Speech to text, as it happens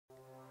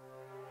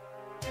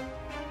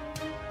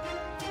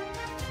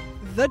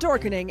The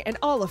Dorkening and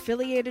all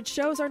affiliated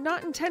shows are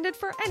not intended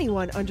for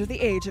anyone under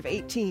the age of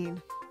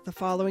 18. The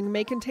following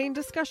may contain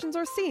discussions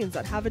or scenes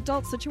that have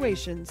adult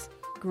situations,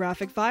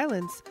 graphic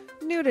violence,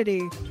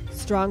 nudity,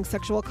 strong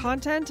sexual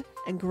content,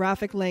 and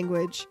graphic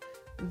language.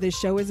 This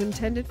show is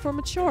intended for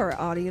mature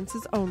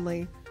audiences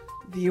only.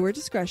 Viewer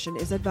discretion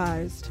is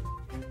advised.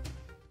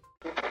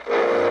 Look,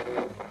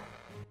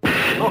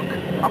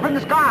 up in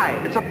the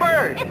sky! It's a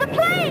bird! It's a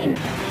plane!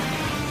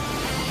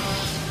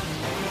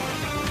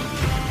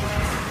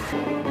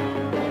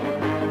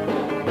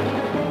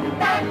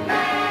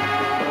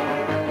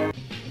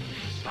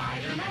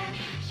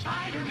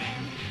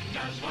 Spider-Man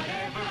does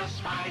whatever a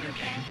spider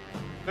can.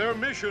 Their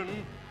mission,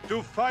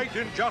 to fight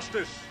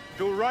injustice,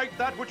 to right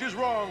that which is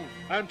wrong,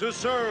 and to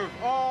serve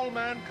all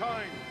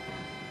mankind.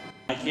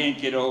 I can't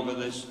get over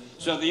this,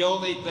 so the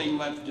only thing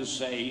left to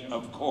say,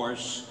 of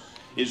course,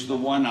 is the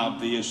one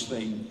obvious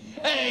thing.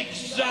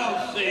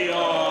 Excelsior!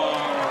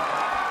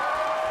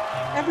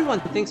 Everyone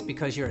thinks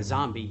because you're a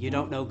zombie, you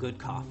don't know good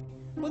coffee.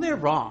 Well, they're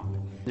wrong.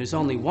 There's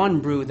only one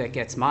brew that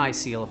gets my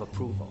seal of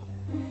approval.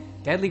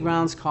 Deadly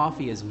Grounds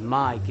coffee is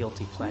my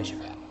guilty pleasure.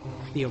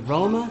 The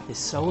aroma is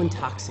so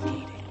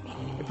intoxicating.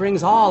 It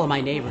brings all of my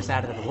neighbors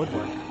out of the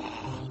woodwork.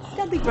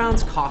 Deadly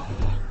Grounds coffee.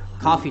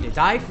 Coffee to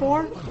die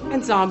for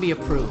and zombie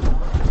approved.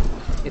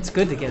 It's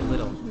good to get a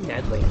little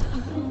deadly.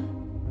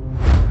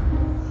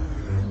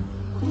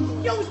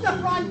 Use the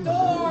front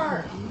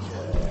door!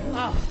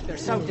 Oh, they're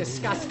so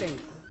disgusting.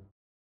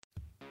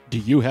 Do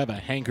you have a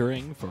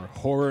hankering for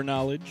horror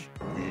knowledge?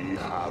 We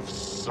have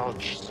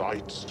such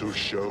sights to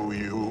show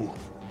you.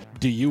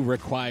 Do you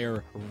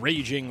require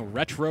raging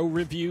retro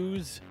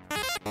reviews?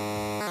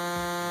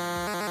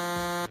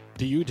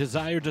 Do you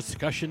desire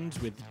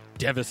discussions with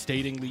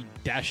devastatingly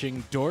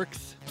dashing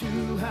dorks?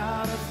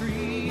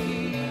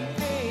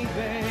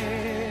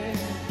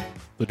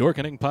 The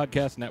Dorkening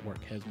Podcast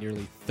Network has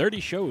nearly 30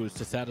 shows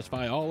to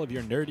satisfy all of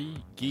your nerdy,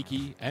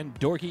 geeky, and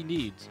dorky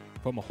needs,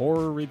 from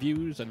horror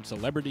reviews and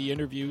celebrity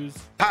interviews.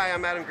 Hi,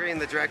 I'm Adam Green,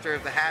 the director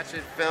of the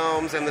Hatchet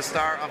films and the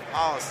star of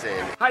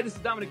Holliston. Hi, this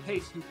is Dominic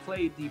Pace, who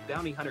played the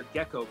bounty hunter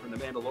Gecko from The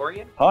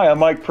Mandalorian. Hi, I'm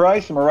Mike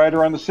Price. I'm a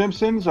writer on The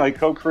Simpsons. I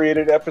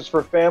co-created F is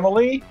for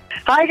Family.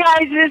 Hi,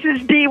 guys. This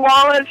is Dee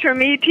Wallace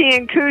from E.T.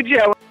 and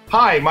Cujo.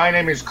 Hi, my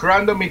name is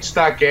Kurando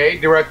Mitsutake,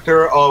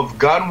 director of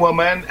Gun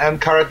Woman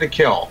and Karate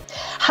Kill.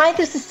 Hi,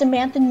 this is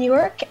Samantha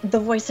Newark, the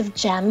voice of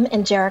Jem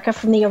and Jerrica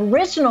from the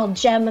original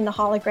Jem and the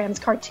Holograms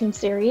cartoon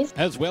series.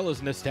 As well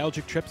as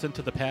nostalgic trips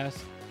into the past,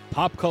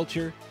 pop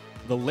culture,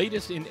 the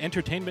latest in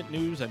entertainment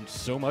news, and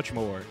so much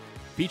more.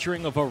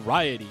 Featuring a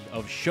variety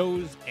of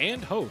shows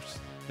and hosts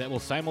that will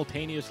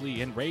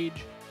simultaneously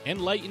enrage,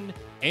 enlighten,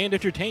 and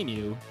entertain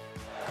you.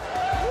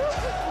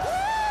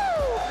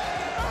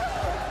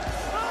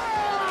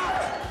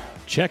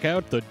 Check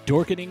out the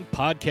Dorkening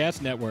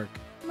Podcast Network.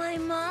 My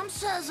mom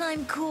says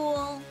I'm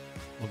cool.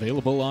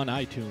 Available on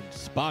iTunes,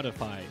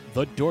 Spotify,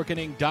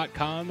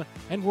 thedorkening.com,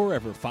 and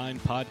wherever fine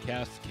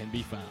podcasts can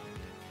be found.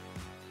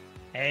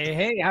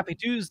 Hey, happy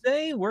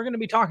Tuesday. We're going to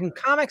be talking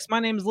comics. My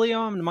name is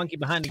Leo. I'm the monkey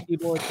behind the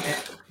keyboard.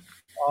 And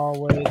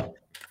always,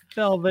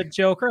 Velvet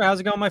Joker. How's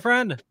it going, my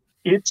friend?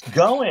 It's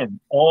going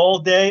all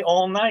day,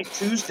 all night,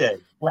 Tuesday.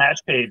 Flash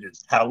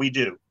pages. How we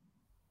do.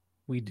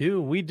 We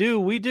do.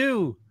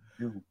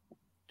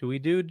 Do we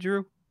do,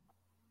 Drew?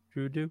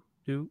 Do.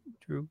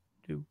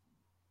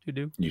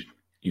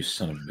 You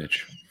son of a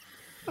bitch.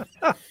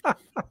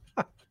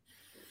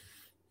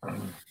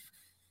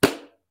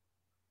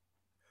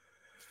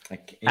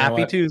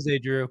 Happy Tuesday,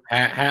 Drew.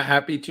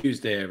 Happy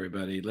Tuesday,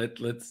 everybody.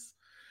 Let's.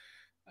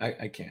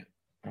 I can't.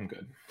 I'm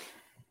good.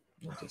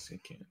 I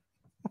can't.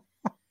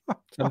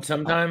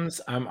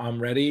 Sometimes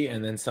I'm ready,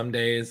 and then some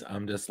days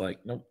I'm just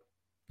like, nope,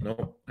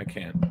 I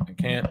can't.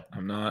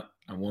 I'm not.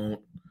 I won't.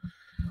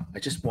 I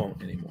just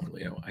won't anymore,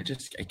 Leo. I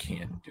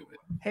can't do it.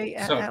 Hey,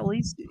 at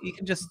least you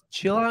can just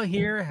chill out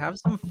here, have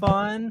some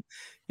fun.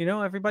 You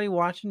know, everybody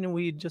watching, and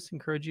we just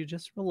encourage you,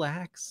 just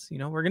relax. You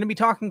know, we're going to be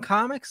talking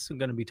comics. We're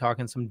going to be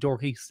talking some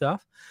dorky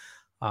stuff.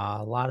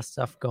 A lot of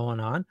stuff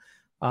going on.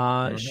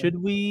 Should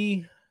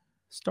we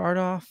start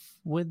off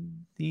with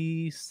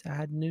the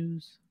sad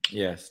news?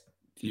 Yes.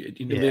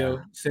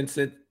 Leo, since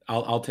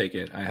I'll take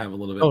it. I have a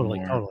little bit more.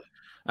 Totally.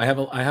 I have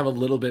a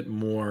little bit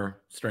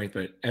more strength,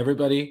 but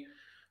everybody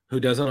who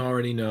doesn't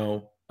already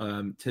know,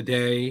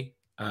 today,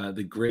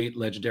 the great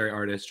legendary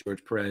artist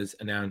George Perez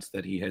announced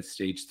that he has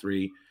stage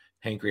 3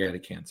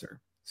 pancreatic cancer.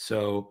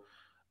 So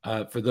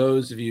for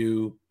those of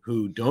you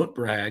who don't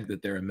brag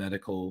that they're a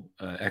medical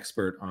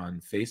expert on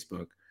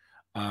Facebook,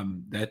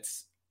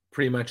 that's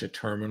pretty much a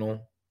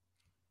terminal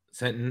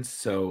sentence.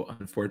 So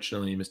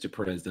unfortunately, Mr.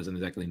 Perez doesn't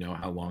exactly know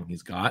how long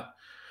he's got.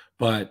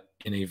 But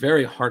in a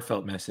very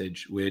heartfelt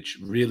message, which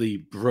really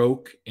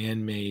broke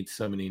and made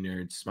so many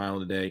nerds smile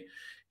today,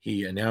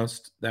 he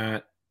announced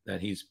that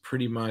he's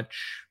pretty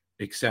much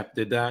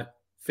accepted that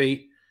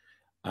fate,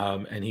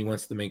 and he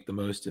wants to make the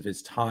most of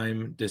his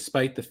time,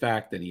 despite the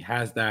fact that he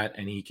has that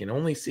and he can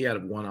only see out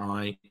of one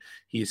eye.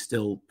 He is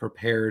still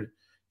prepared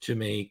to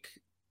make,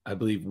 I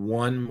believe,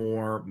 one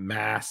more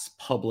mass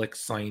public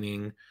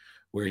signing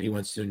where he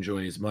wants to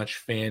enjoy as much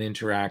fan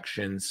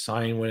interaction,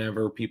 sign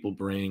whatever people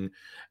bring,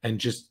 and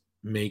just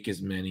make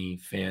as many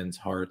fans'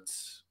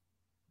 hearts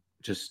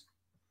just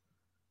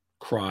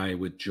cry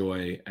with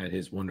joy at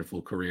his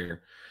wonderful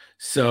career.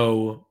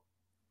 So,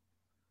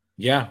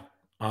 yeah,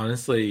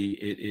 honestly,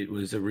 it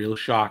was a real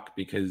shock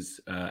because,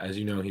 as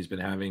you know, he's been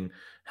having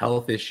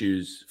health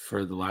issues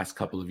for the last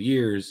couple of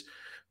years.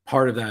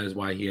 Part of that is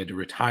why he had to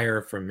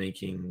retire from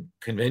making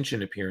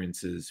convention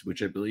appearances,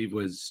 which I believe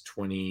was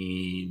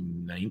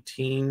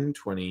 2019,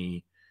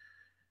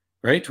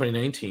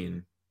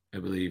 I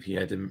believe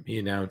he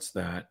announced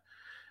that,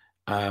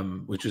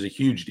 which was a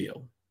huge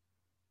deal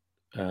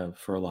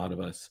for a lot of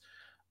us.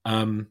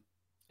 And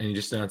he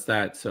just announced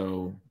that.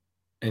 So,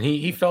 and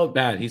he felt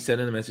bad. He said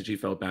in the message he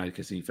felt bad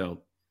because he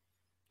felt,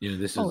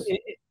 this is...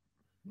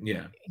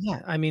 Yeah.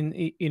 I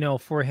mean,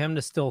 for him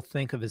to still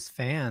think of his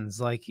fans,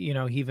 like, he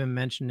even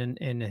mentioned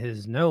in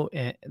his note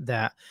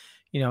that,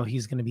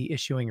 he's going to be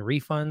issuing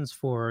refunds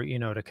for,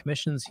 the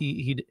commissions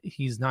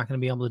he's not going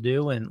to be able to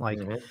do. And like,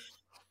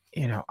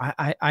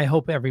 I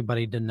hope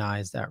everybody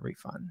denies that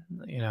refund.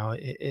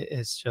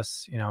 It's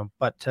just,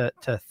 but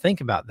to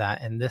think about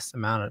that in this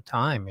amount of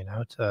time,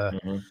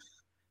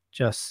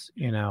 just,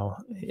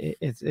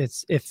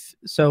 it's if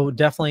so,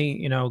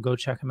 definitely, go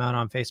check him out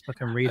on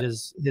Facebook and read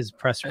his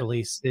press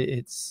release.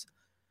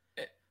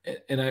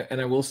 And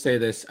I will say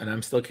this, and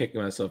I'm still kicking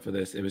myself for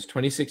this. It was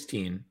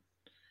 2016,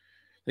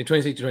 like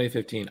 2016,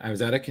 2015. I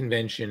was at a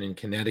convention in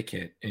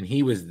Connecticut and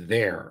he was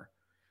there,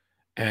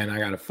 and I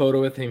got a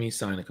photo with him. He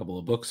signed a couple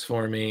of books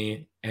for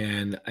me,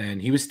 and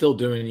he was still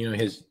doing,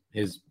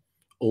 his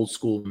old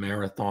school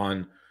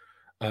marathon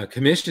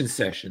commission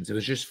sessions. It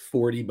was just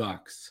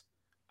 $40.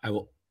 I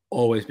will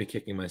always be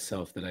kicking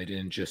myself that I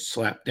didn't just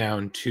slap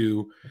down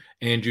 2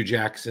 Andrew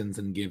Jacksons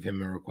and give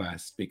him a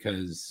request,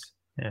 because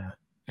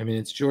I mean,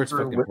 it's George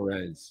fucking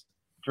Perez.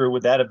 Drew,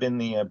 would that have been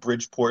the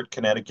Bridgeport,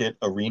 Connecticut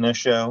Arena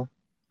show?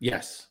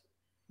 Yes,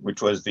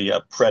 which was the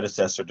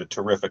predecessor to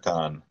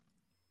Terrificon,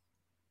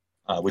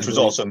 which was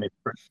also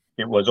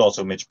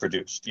Mitch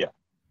produced. Yeah.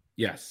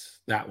 Yes,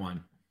 that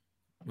one,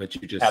 which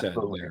you just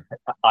Absolutely. said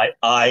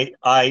I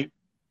there.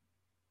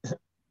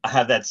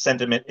 have that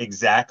sentiment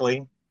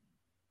exactly.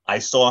 I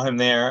saw him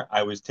there.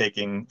 I was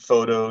taking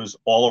photos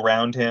all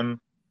around him,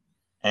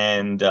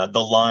 and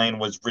the line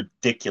was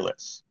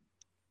ridiculous.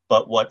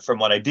 But from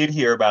what I did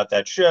hear about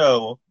that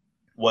show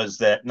was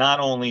that not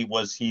only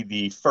was he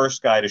the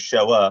first guy to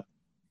show up,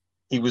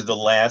 he was the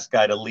last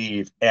guy to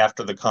leave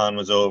after the con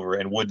was over,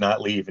 and would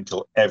not leave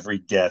until every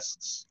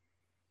guest's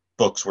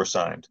books were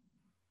signed.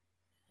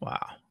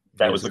 Wow.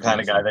 That was the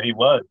kind of guy that he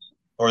was,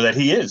 or that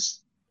he is.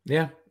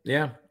 Yeah.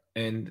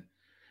 And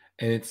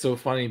it's so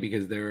funny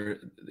because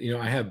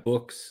I have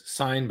books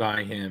signed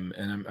by him,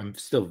 and I'm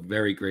still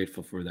very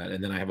grateful for that.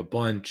 And then I have a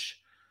bunch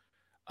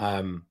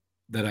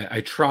that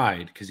I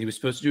tried, because he was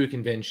supposed to do a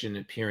convention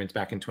appearance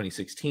back in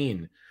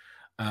 2016.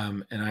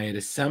 And I had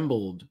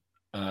assembled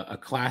a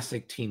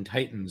classic Teen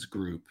Titans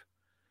group.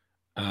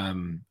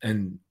 And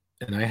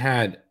I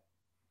had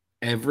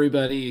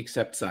everybody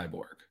except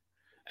Cyborg.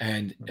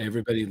 And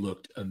everybody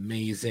looked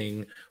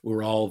amazing. We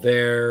were all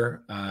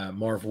there.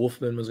 Marv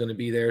Wolfman was going to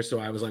be there. So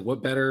I was like,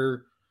 what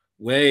better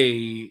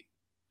way,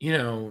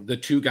 the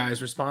 2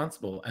 guys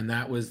responsible. And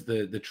that was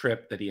the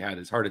trip that he had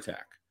his heart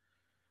attack,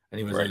 and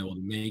he wasn't able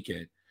to make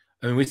it.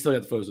 I mean, we still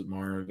got the photos with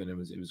Marv, and it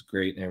was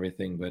great and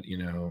everything. But,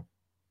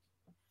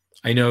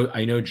 I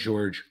know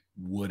George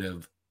would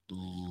have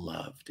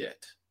loved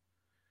it,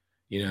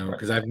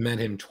 because I've met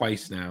him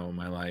twice now in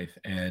my life.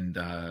 And,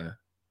 I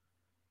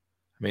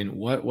mean,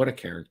 what a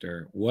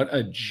character. What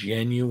a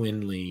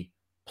genuinely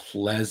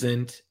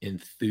pleasant,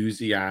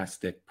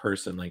 enthusiastic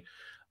person. Like,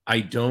 I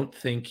don't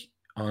think,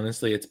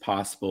 honestly, it's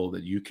possible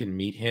that you can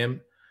meet him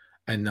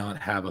and not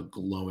have a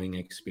glowing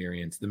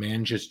experience. The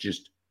man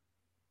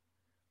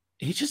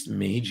he just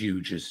made you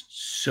just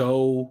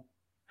so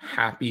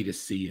happy to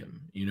see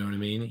him. You know what I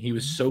mean? He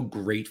was so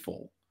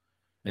grateful,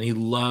 and he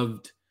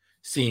loved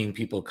seeing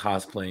people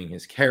cosplaying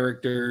his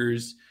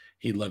characters.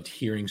 He loved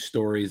hearing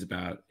stories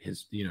about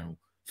his,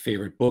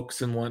 favorite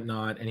books and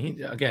whatnot. And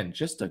he, again,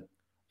 just a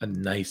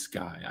nice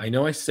guy. I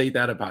know I say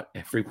that about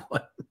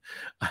everyone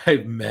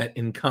I've met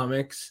in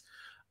comics.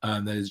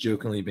 That has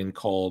jokingly been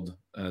called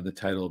the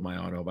title of my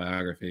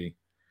autobiography.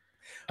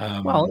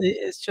 Well,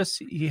 it's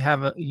just you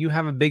have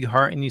a big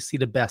heart, and you see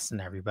the best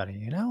in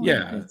everybody.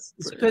 Yeah, it's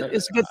good.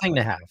 It's a good thing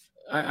to have.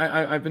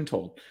 I've been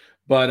told,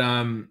 but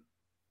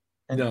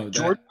no,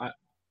 George.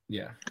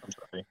 Yeah, I'm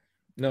sorry.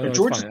 No,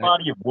 George's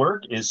body of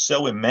work is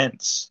so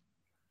immense.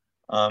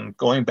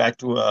 Going back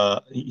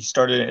to he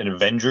started in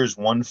Avengers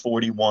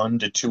 141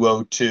 to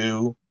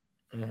 202.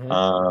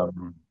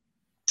 Mm-hmm.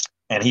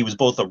 And he was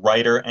both a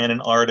writer and an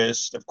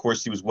artist. Of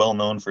course, he was well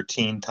known for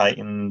Teen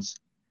Titans.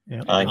 He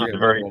had a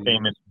very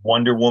famous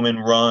Wonder Woman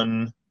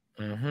run.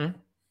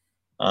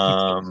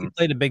 Mm-hmm. He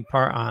played a big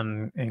part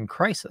in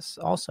Crisis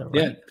also,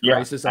 right? Yeah,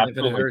 Crisis on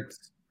Infinite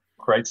Earths.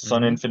 Crisis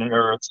on Infinite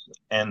Earths.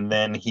 And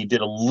then he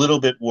did a little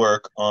bit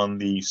work on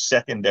the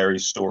secondary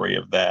story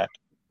of that.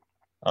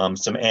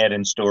 some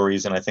add-in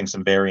stories, and I think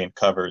some variant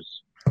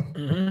covers.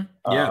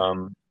 Mm-hmm.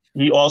 Yeah.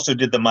 He also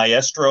did the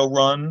Maestro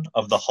run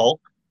of the Hulk,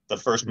 the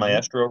first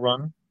Maestro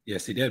run.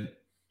 Yes, he did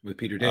with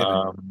Peter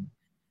David.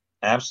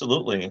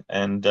 Absolutely,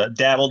 and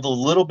dabbled a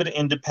little bit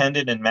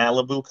independent in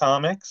Malibu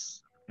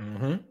Comics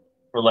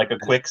for like a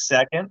quick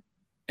second.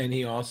 And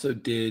he also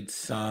did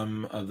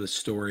some of the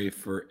story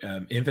for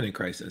Infinite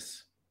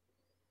Crisis.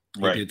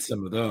 He did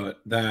some of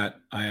that.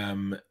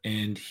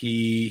 And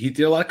he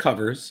did a lot of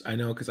covers. I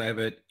know because I have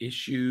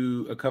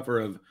a cover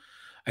of,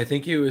 I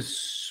think it was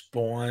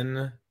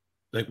Spawn,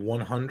 like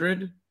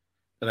 100,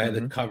 that I had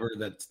the cover.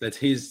 That's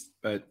his.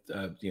 But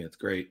yeah, it's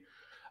great.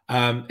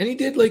 And he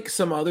did like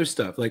some other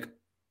stuff. Like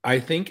I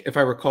think if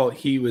I recall,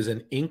 he was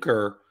an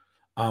inker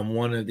on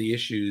one of the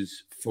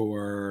issues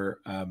for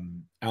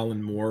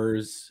Alan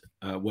Moore's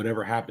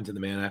Whatever Happened to the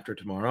Man After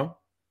Tomorrow.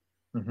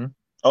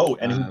 Oh,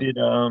 and he did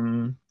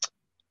the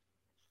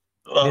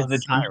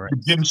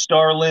Jim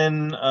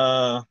Starlin.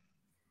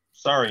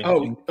 Sorry.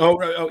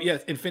 Oh,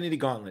 yes, Infinity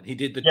Gauntlet. He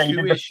did the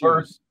two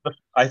issues.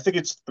 I think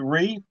it's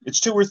 3. It's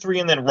 2 or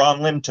 3, and then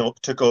Ron Lim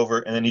took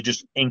over, and then he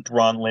just inked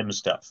Ron Lim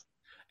stuff.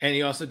 And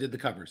he also did the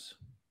covers.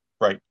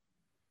 Right.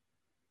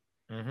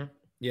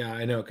 Yeah,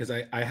 I know, because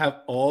I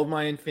have all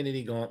my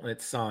Infinity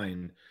Gauntlets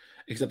signed,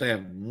 except I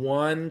have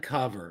one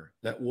cover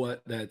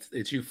that's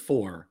issue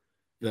 4,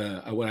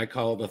 the what I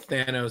call the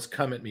Thanos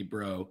Come at Me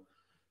Bro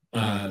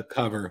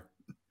cover,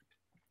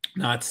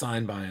 not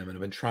signed by him, and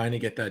I've been trying to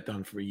get that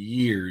done for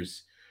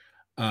years.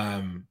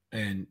 And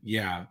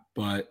yeah,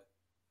 but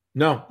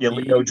no. Yeah,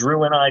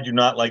 Drew and I do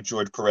not like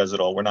George Perez at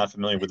all. We're not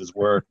familiar with his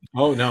work.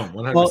 Oh no,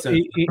 100%. Well,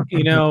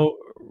 you know,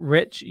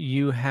 Rich,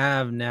 you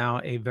have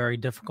now a very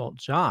difficult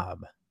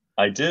job.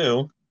 I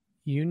do.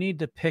 You need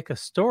to pick a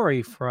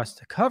story for us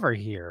to cover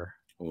here.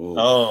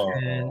 Oh,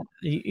 and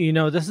you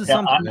know, this is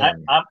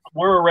something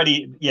we're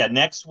already. Yeah,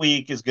 next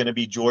week is going to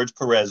be George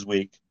Perez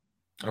week.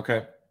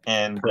 Okay.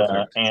 And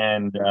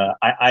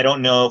I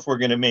don't know if we're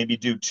going to maybe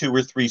do 2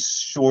 or 3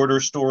 shorter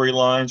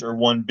storylines or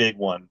one big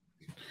one,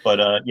 but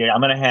yeah,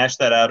 I'm going to hash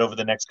that out over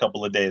the next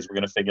couple of days. We're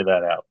going to figure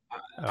that out.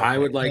 Okay. I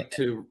would like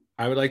to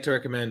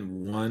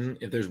recommend one.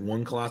 If there's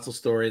one colossal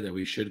story that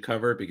we should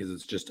cover because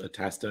it's just a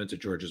testament to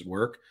George's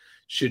work,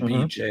 should be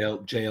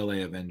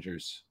JLA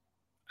Avengers.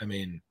 I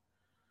mean,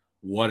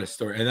 what a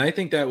story! And I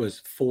think that was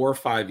 4 or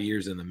 5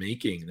 years in the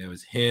making. That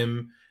was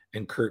him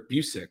and Kurt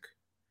Busiek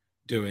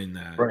doing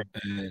that, right?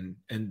 And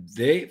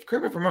they,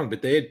 correct me if I'm wrong,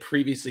 but they had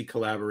previously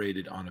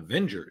collaborated on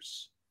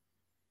Avengers.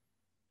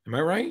 Am I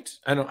right?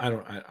 I'm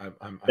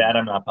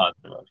not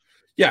positive of.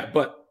 Yeah,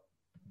 but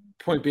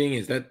point being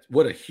is that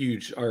what a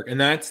huge arc, and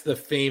that's the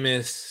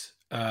famous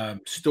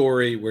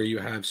story where you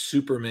have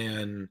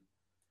Superman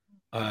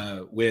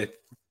with,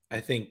 I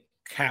think,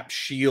 Cap's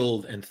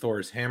shield and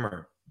Thor's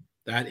hammer.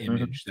 That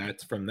image,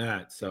 that's from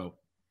that. So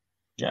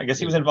yeah, I guess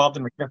he was involved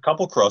in a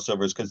couple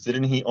crossovers, because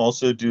didn't he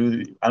also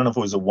do, I don't know if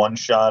it was a one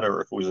shot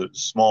or if it was a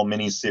small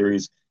mini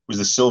series, it was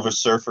the Silver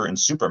Surfer and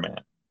Superman.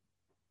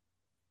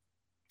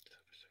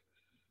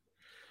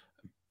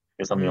 I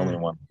guess I'm the only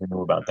one who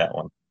knew about that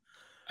one.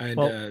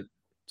 And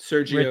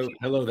Sergio,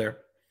 hello there.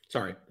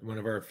 Sorry, one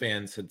of our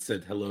fans had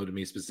said hello to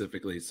me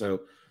specifically.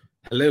 So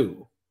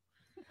hello.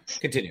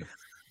 Continue.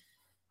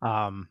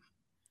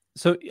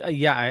 So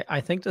yeah,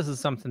 I think this is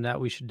something that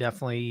we should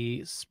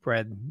definitely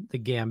spread the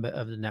gambit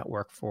of the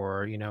network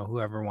for, you know,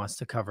 whoever wants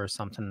to cover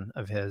something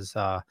of his.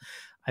 I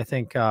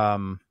think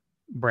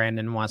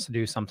Brandon wants to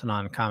do something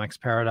on Comics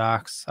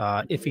Paradox.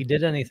 If he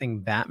did anything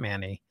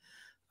Batman-y,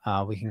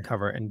 we can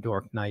cover it in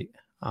Dork Night.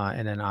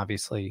 And then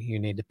obviously you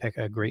need to pick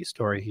a great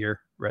story here,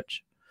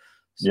 Rich.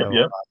 So,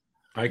 yep.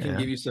 I can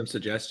give you some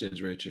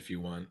suggestions, Rich, if you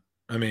want.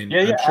 I mean,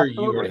 I'm sure you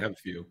already have a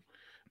few.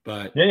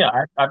 But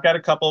I've got a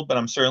couple, but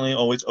I'm certainly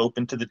always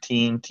open to the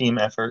team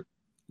effort.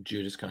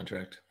 Judas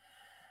Contract.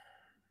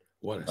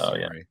 What a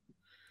story.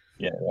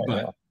 Yeah.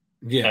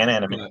 And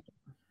anime.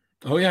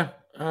 Yeah.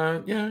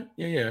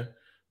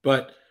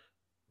 But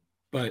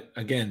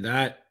again,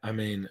 that, I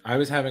mean, I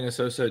was having a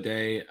so-so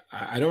day.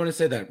 I don't want to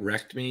say that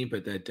wrecked me,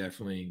 but that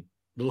definitely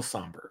a little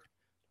somber.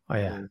 Oh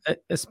yeah,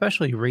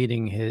 especially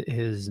reading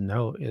his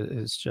note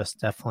is just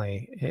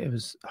definitely, it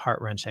was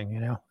heart-wrenching. You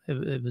know,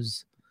 it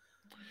was.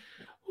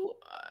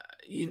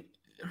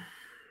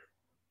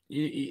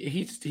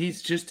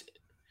 He's just,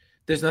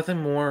 there's nothing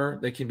more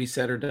that can be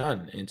said or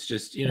done. It's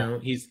just, you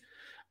know,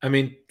 I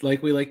mean,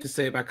 like we like to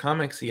say about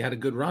comics, he had a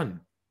good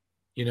run,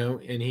 you know,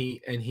 and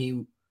he,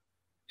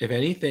 if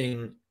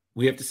anything,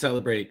 we have to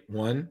celebrate.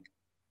 1,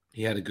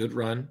 he had a good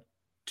run.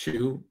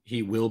 2,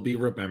 he will be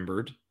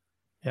remembered.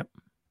 Yep.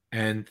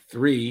 And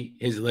 3,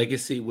 his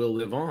legacy will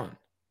live on,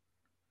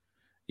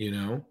 you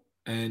know,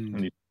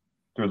 and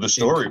through the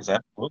stories.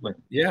 Absolutely.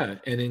 Yeah.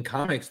 And in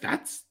comics,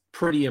 that's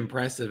pretty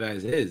impressive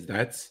as is.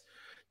 That's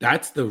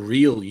the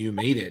real you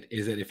made it,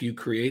 is that if you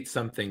create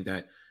something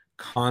that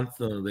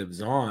constantly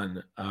lives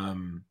on,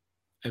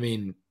 I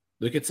mean,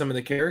 look at some of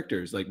the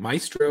characters. Like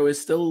Maestro is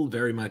still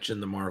very much in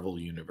the Marvel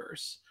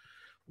universe.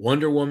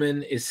 Wonder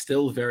Woman is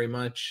still very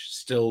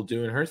much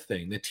doing her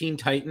thing. The Teen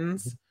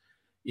Titans,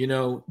 you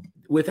know,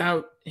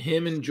 without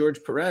him and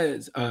George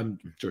Perez,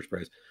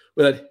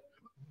 without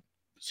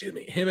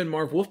him and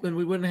Marv Wolfman,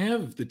 we wouldn't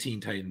have the Teen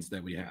Titans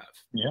that we have.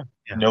 Yeah.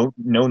 No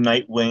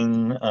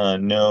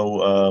Nightwing.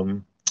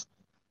 No.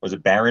 Was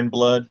it Baron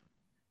Blood?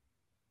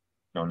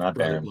 No, not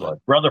Baron Blood.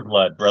 Brother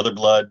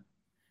Blood.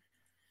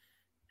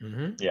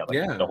 Mm-hmm. Yeah,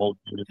 the whole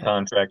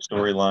contract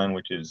storyline,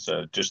 which is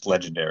just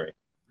legendary.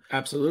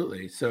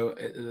 Absolutely. So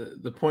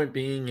the point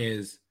being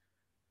is,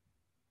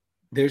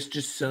 there's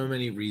just so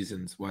many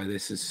reasons why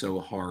this is so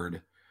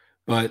hard.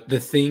 But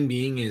the thing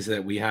being is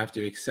that we have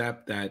to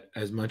accept that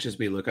as much as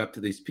we look up to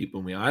these people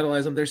and we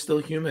idolize them, they're still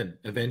human.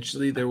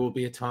 Eventually, there will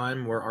be a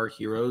time where our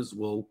heroes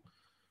will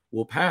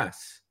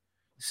pass.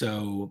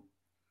 So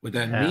what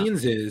that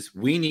means is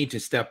we need to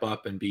step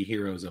up and be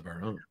heroes of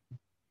our own.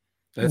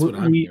 That's what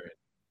I'm hearing.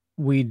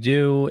 We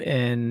do,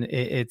 and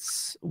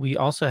we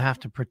also have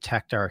to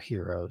protect our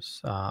heroes.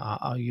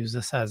 I'll use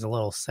this as a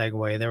little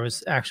segue. There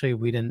was actually,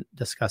 we didn't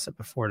discuss it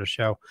before the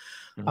show.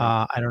 Mm-hmm.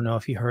 I don't know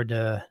if you heard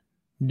the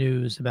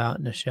news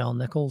about Nichelle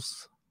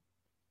Nichols.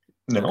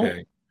 No.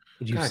 Okay.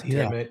 Did you see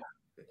that? It.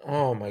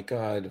 Oh my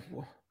God,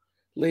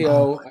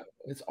 Leo!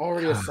 It's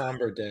already a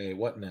somber day.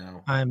 What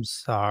now? I'm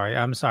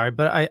sorry,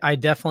 but I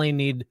definitely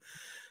need.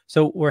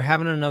 So we're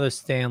having another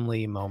Stan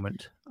Lee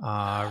moment,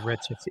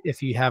 Rich.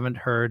 If you haven't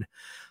heard.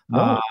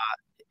 No.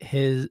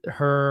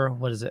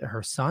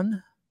 Her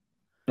son?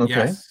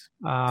 Okay.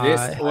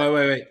 Yes.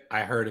 Wait.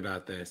 I heard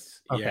about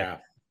this. Okay. Yeah.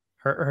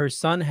 Her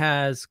son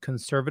has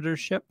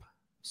conservatorship,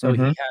 so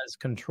he has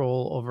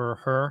control over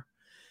her.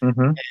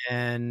 Mm-hmm.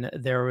 And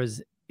there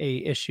was a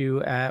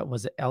issue at,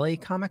 was it LA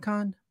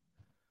Comic-Con?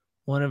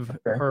 One of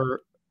her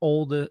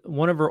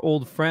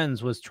old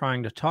friends was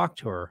trying to talk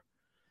to her,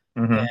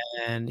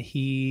 and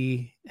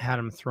he had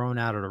him thrown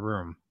out of the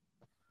room.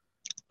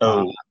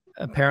 Oh.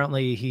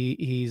 Apparently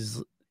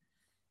he's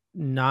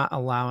not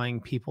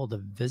allowing people to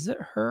visit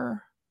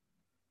her.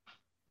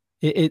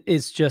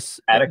 It's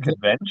just at a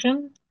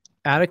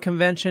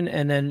convention,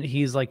 and then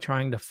he's like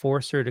trying to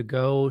force her to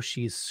go.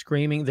 She's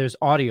screaming. There's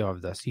audio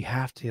of this. You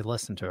have to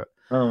listen to it.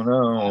 Oh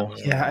no.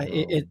 Yeah.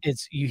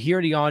 It's, you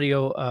hear the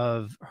audio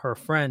of her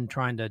friend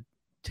trying to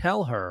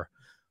tell her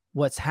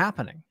what's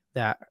happening,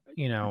 that,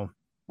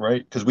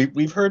 right. Because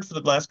we've heard for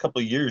the last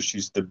couple of years,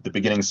 she's the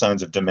beginning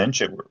signs of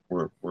dementia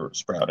were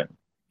sprouting.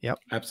 Yep.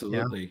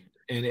 Absolutely.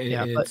 Yeah. And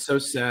it's so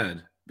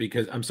sad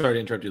because I'm sorry to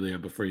interrupt you, Leo,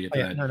 before you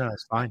get to that. No,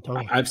 it's fine.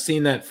 Totally. I've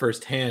seen that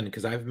firsthand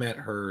because I've met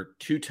her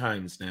 2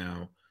 times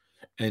now.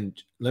 And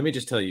let me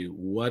just tell you,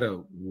 what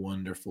a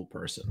wonderful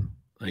person.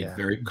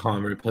 Very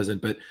calm, very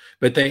pleasant.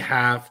 But they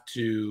have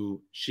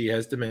to, she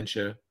has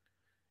dementia.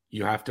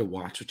 You have to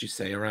watch what you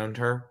say around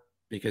her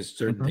because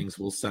certain things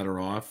will set her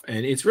off.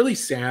 And it's really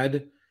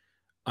sad.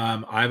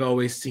 I've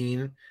always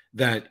seen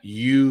that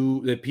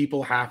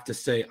people have to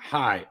say,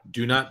 hi,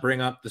 do not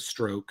bring up the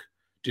stroke.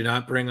 Do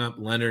not bring up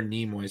Leonard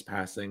Nimoy's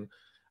passing.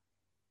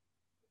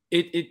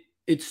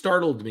 It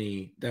startled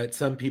me that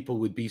some people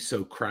would be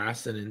so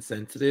crass and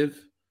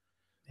insensitive.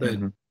 But,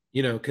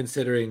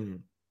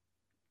 considering,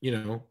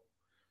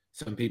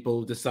 some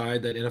people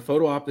decide that in a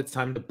photo op, it's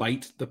time to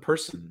bite the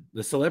person,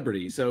 the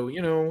celebrity. So,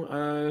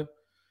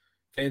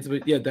 fans,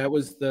 but yeah, that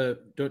was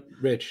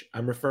Rich.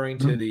 I'm referring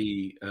to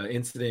the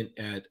incident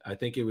at, I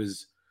think it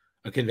was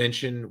a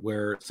convention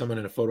where someone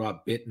in a photo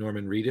op bit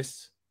Norman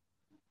Reedus.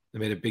 They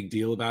made a big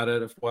deal about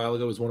it a while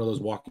ago. It was one of those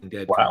Walking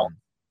Dead. Wow. Films.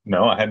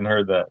 No, I hadn't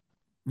heard that.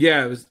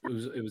 Yeah, it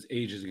was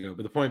ages ago.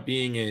 But the point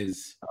being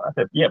is,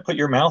 put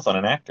your mouth on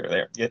an actor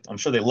there. Yeah, I'm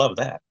sure they love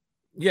that.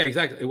 Yeah,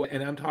 exactly.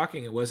 And I'm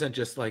talking. It wasn't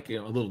just like a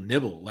little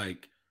nibble.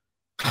 Like,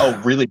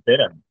 really bit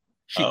him.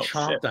 She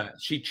chomped that.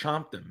 She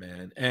chomped him,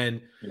 man.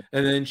 And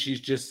then she's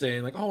just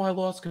saying like, "Oh, I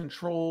lost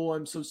control.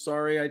 I'm so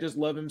sorry. I just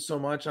love him so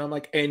much." And I'm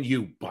like, "And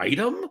you bite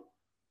him?"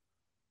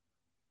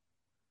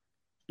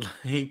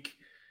 Like,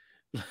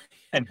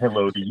 and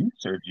hello to you,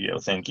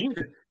 Sergio. Thank you.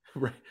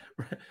 Right.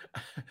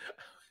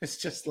 It's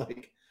just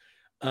like,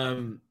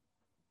 but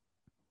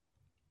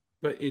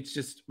it's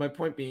just, my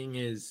point being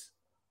is,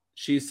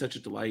 she's such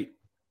a delight,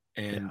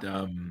 and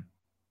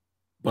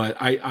but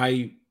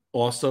I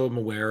also am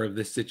aware of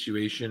this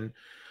situation,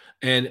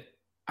 and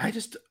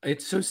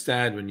it's so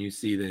sad when you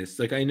see this.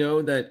 Like, I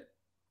know that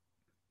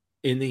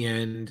in the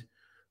end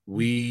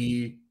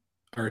we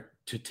are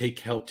to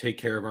help take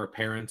care of our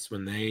parents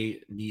when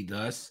they need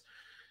us,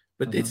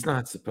 but it's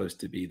not supposed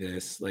to be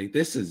this. Like,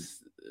 this is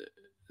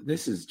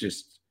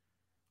just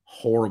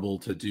horrible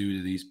to do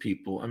to these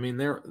people. I mean,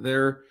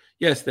 they're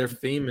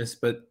famous,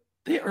 but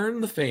they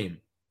earn the fame.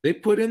 They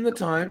put in the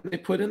time, they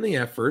put in the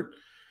effort.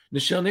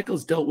 Nichelle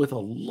Nichols dealt with a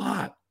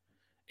lot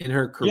in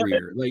her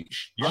career.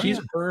 She's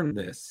earned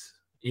this,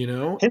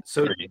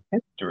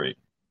 history.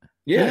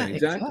 Yeah,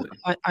 exactly.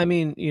 I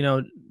mean,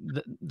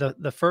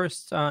 the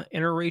first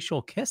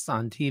interracial kiss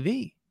on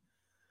TV.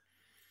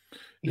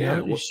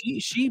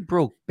 She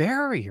broke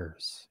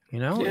barriers.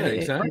 Yeah,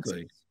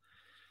 exactly.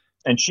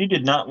 And she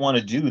did not want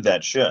to do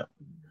that show.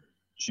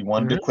 She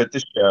wanted to quit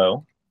the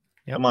show.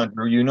 Yep. Come on,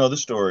 Drew, you know the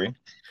story.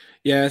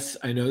 Yes,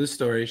 I know the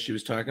story. She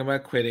was talking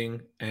about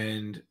quitting,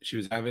 and she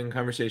was having a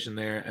conversation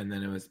there, and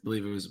then I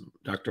believe it was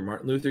Dr.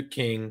 Martin Luther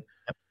King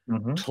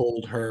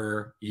told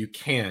her, "You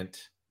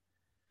can't,"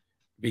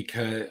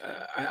 because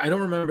I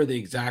don't remember the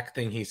exact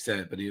thing he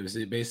said, but it was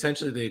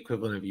essentially the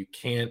equivalent of "you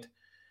can't,"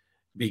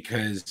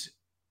 because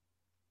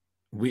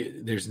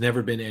there's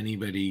never been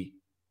anybody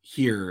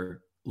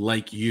here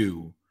like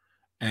you,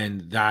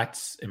 and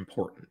that's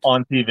important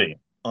on TV.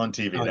 On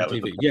TV, on that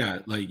TV. was Yeah,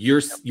 like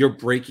you're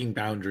breaking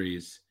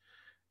boundaries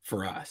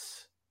for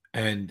us,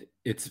 and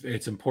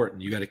it's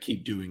important. You got to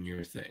keep doing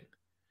your thing.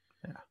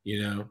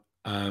 Yeah,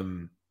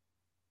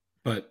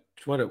 but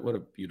what a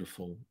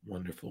beautiful,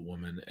 wonderful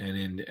woman.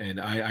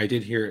 And I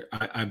did hear.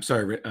 I'm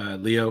sorry,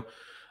 Leo.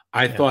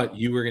 I thought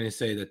you were going to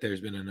say that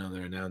there's been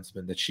another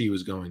announcement that she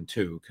was going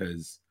to,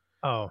 because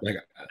but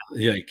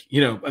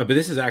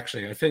this is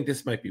actually, I think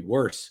this might be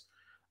worse.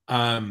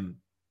 Leo,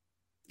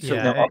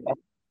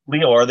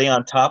 are they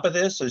on top of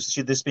this? Is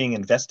this being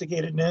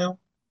investigated now?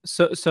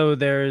 So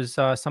there's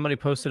somebody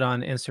posted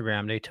on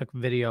Instagram. They took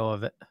video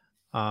of it.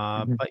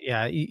 But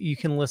yeah, you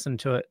can listen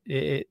to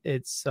it.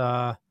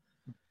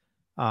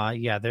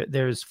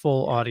 There's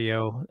full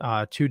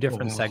audio, 2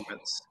 different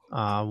segments.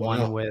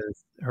 One with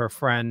her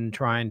friend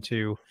trying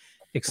to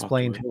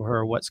explain to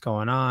her what's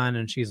going on,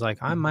 and she's like,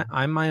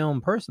 I'm my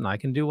own person. I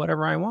can do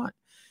whatever I want.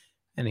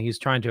 And he's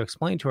trying to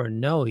explain to her,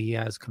 no, he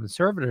has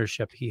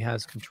conservatorship. He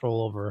has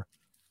control over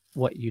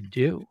what you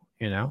do,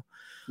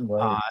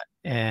 Right.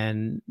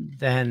 And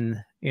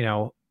then,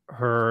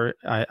 her,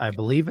 I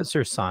believe it's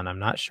her son, I'm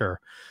not sure,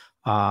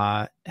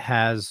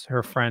 has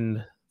her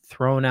friend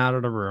thrown out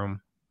of the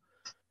room.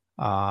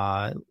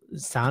 It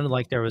sounded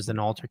like there was an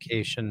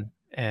altercation,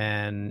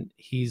 and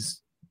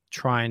he's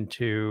trying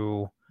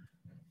to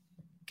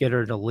get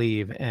her to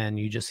leave, and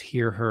you just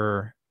hear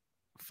her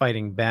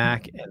fighting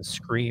back and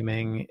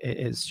screaming.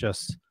 It's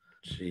just,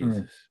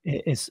 Jesus.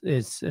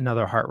 It's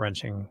another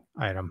heart-wrenching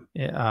item.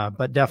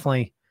 But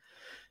definitely,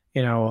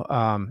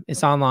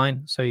 it's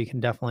online, so you can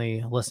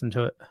definitely listen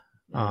to it.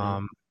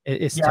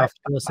 It's tough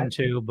to listen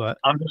to, but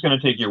I'm just going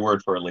to take your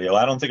word for it, Leo.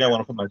 I don't think I want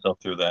to put myself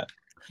through that.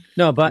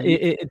 No, but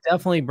it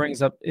definitely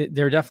brings up.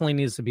 There definitely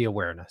needs to be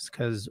awareness,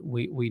 because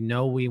we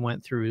know we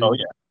went through. Oh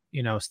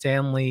yeah.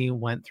 Stan Lee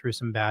went through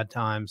some bad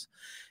times,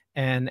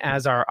 and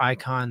as our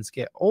icons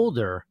get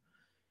older,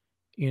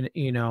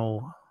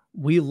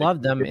 we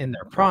love them in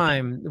their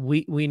prime.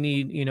 We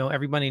need,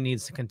 everybody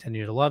needs to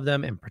continue to love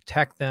them and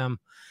protect them.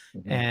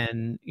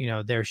 And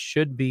there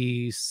should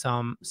be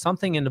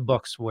something in the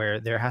books where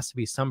there has to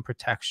be some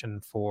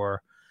protection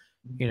for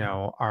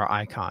our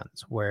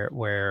icons,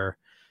 where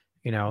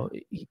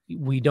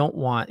we don't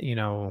want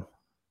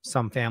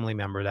some family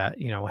member that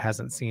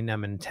hasn't seen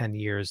them in 10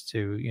 years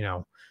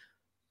to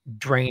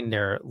drain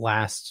their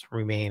last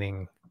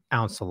remaining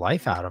ounce of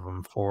life out of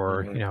them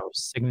for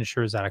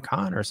signatures at a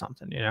con or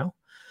something.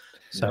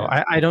 So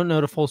I don't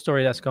know the full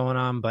story that's going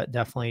on, but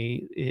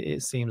definitely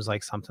it seems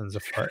like something's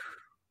afoot.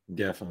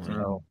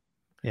 Definitely.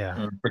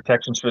 Yeah.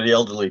 Protections for the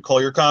elderly.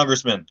 Call your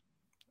congressman.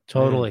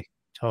 Totally.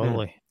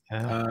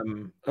 Yeah.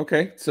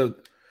 Okay. So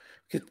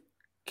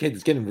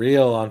kids getting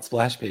real on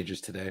splash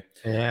pages today.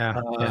 Yeah.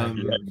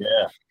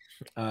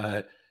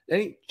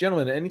 Any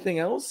gentlemen, anything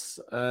else?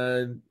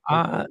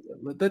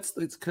 Let's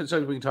we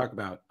can talk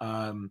about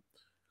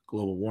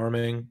global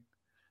warming.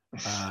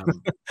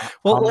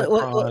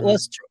 Well,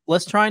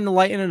 let's try and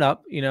lighten it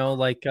up.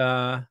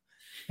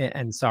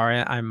 And sorry,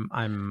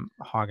 I'm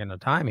hogging the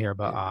time here,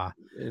 but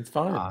it's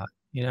fine.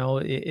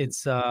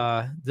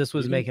 This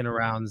was making the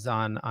rounds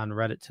on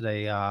Reddit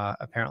today.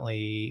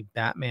 Apparently,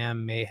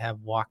 Batman may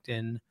have walked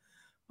in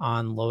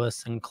on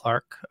Lois and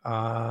Clark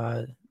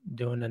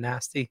doing a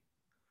nasty.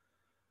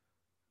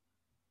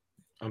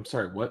 I'm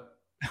sorry, what?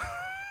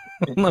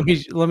 let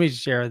me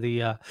share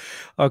the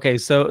okay,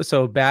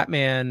 so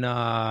Batman,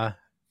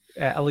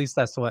 at least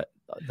that's what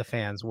the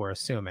fans were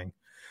assuming.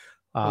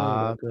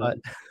 But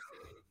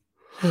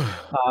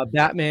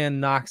Batman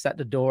knocks at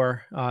the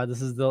door.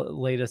 This is the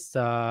latest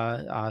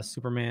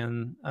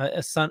Superman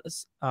son,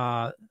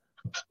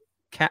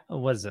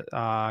 what is it?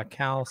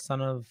 Kal,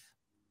 son of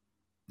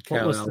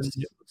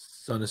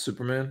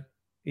Superman.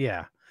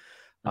 Yeah.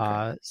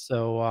 Okay.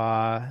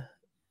 So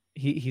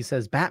he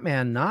says,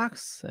 Batman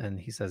knocks, and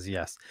he says,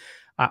 yes.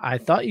 I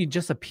thought you'd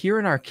just appear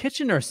in our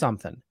kitchen or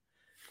something.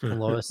 And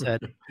Lois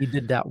said, he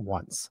did that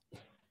once.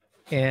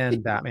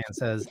 And Batman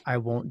says, I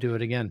won't do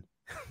it again.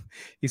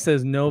 He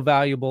says, no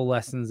valuable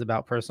lessons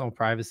about personal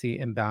privacy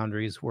and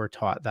boundaries were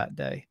taught that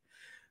day.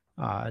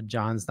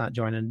 John's not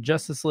joining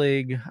Justice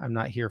League. I'm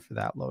not here for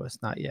that, Lois,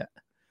 not yet.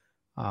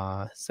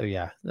 So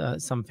yeah,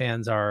 some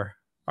fans are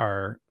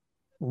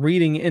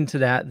reading into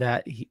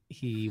that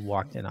he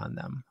walked in on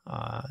them.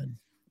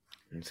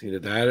 It's either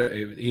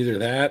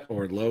that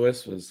or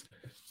Lois was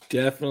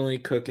definitely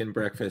cooking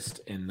breakfast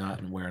and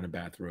not wearing a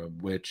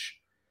bathrobe, which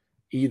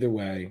either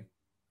way,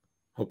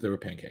 hope there were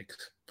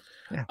pancakes.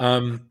 Yeah.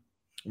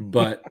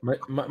 But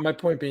my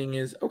point being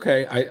is,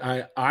 okay,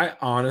 I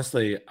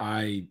honestly,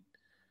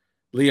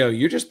 Leo,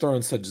 you're just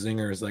throwing such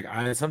zingers.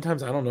 Like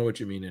sometimes I don't know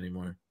what you mean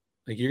anymore.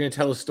 Like, you're going to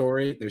tell a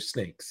story, there's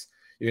snakes.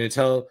 You're going to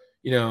tell,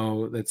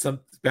 that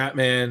some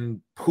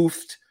Batman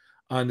poofed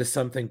onto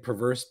something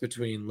perverse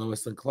between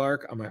Lois and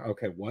Clark. I'm like,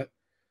 okay, what?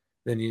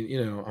 Then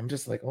I'm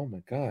just like, oh my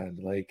God,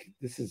 like,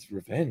 this is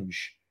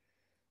revenge.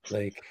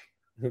 Like,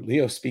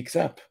 Leo speaks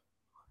up.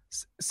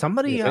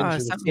 Somebody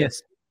sent me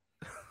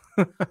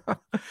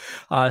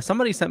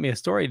somebody sent me a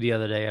story the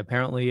other day.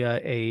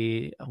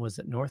 Apparently, was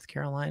it North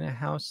Carolina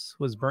house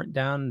was burnt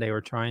down. They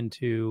were trying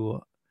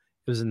to.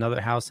 It was another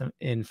house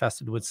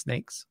infested with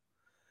snakes.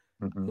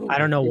 Mm-hmm. I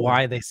don't know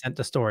why they sent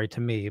the story to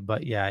me,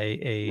 but yeah,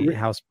 a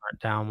house burnt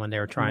down when they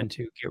were trying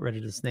to get rid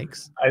of the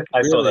snakes.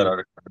 I saw that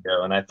article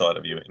ago, and I thought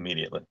of you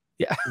immediately.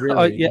 Yeah, really?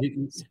 Oh, yeah.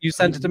 You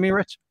sent it to me,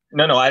 Rich?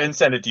 No, I didn't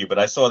send it to you, but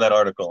I saw that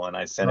article and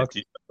I sent it to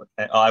you.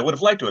 I would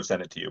have liked to have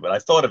sent it to you, but I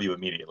thought of you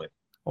immediately.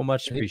 Well,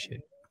 much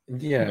appreciated.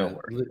 Yeah,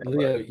 No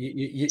Leo,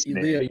 you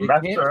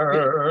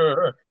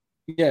can't.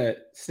 Yeah,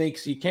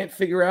 snakes. You can't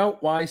figure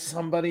out why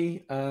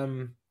somebody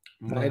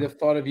might have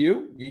thought of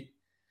you.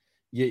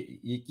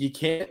 You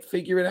can't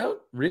figure it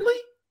out, really.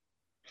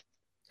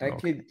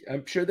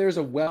 I'm sure there's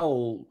a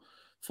well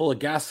full of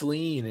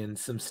gasoline and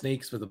some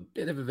snakes with a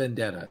bit of a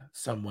vendetta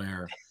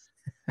somewhere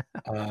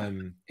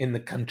in the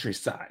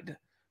countryside.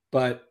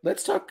 But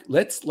let's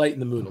lighten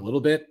the mood a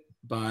little bit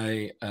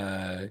by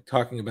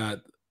talking about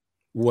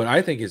what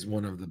I think is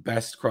one of the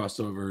best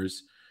crossovers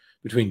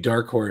between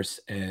Dark Horse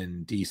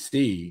and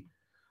DC,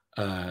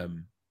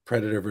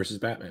 Predator versus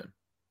Batman.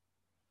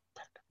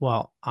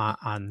 Well,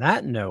 on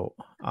that note,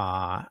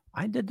 I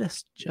did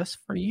this just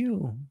for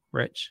you,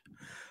 Rich.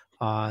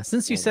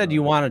 Since you said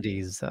you wanted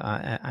these,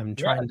 I'm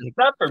trying to. It's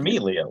not for me,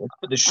 Leo. It's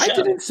for the show. I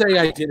didn't say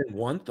I didn't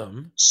want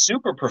them.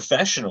 Super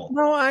professional.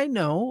 No, I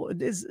know.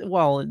 These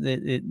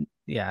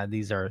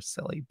are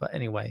silly. But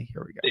anyway,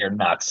 here we go. They're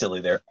not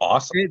silly. They're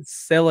awesome. It's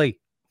silly.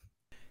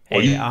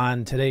 Hey,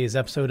 on today's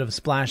episode of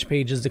Splash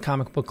Pages, the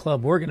Comic Book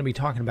Club, we're going to be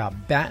talking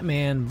about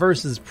Batman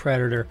versus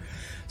Predator.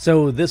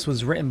 So this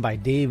was written by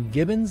Dave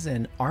Gibbons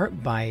and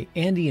art by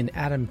Andy and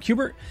Adam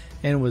Kubert,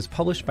 and was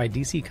published by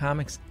DC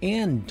Comics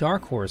and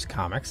Dark Horse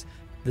Comics.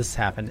 This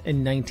happened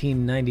in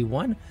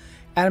 1991.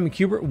 Adam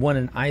Kubert won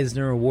an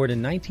Eisner Award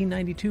in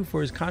 1992 for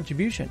his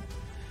contribution.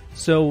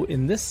 So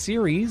in this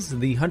series,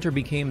 the hunter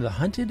became the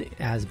hunted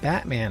as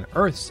Batman,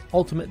 Earth's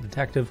ultimate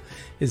detective,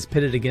 is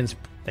pitted against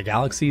the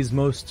galaxy's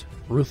most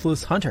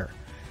ruthless hunter.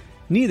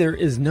 Neither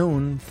is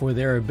known for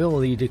their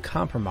ability to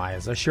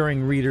compromise,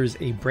 assuring readers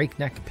a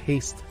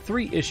breakneck-paced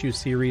 3-issue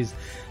series.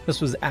 This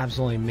was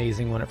absolutely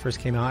amazing when it first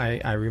came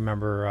out. I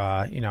remember,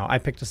 I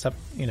picked this up,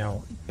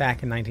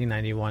 back in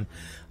 1991,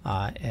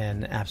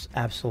 and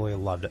absolutely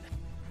loved it.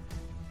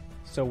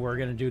 So we're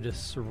going to do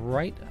this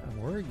right.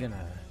 We're going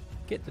to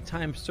get the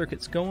time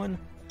circuits going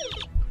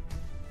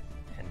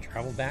and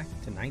travel back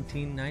to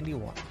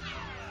 1991.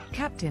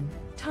 Captain,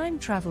 time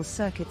travel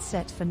circuit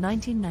set for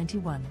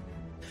 1991.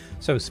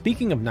 So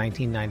speaking of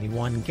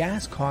 1991,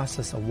 gas cost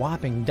us a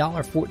whopping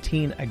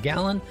 $1.14 a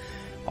gallon.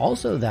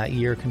 Also that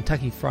year,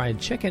 Kentucky Fried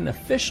Chicken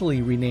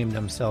officially renamed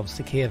themselves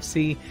to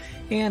KFC,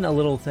 and a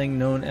little thing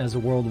known as the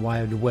World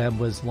Wide Web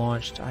was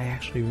launched. I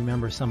actually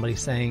remember somebody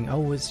saying,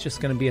 oh, it's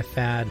just going to be a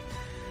fad.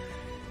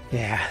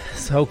 Yeah,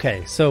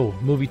 so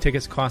movie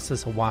tickets cost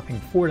us a whopping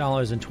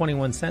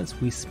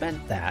 $4.21. We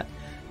spent that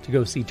to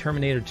go see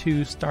Terminator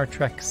 2, Star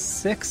Trek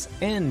 6,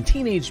 and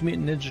Teenage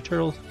Mutant Ninja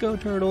Turtles. Go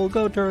Turtle,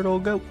 go Turtle,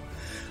 go!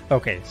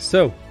 Okay,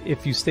 so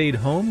if you stayed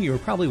home, you were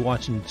probably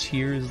watching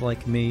Cheers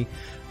like me,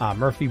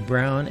 Murphy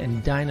Brown,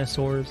 and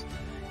Dinosaurs.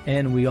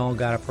 And we all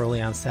got up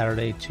early on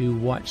Saturday to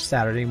watch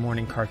Saturday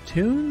morning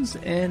cartoons.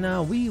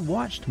 And we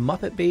watched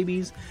Muppet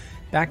Babies,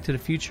 Back to the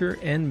Future,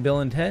 and Bill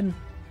and Ted.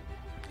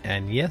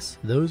 And yes,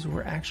 those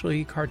were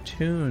actually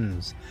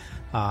cartoons.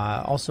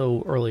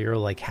 Also earlier,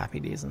 like Happy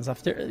Days and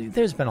stuff.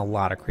 There's been a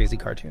lot of crazy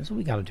cartoons, so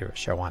we got to do a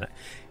show on it.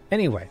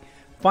 Anyway,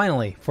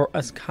 finally, for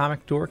us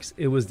comic dorks,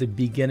 it was the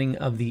beginning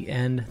of the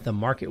end. The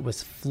market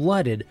was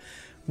flooded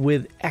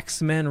with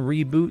X-Men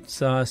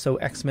reboots. So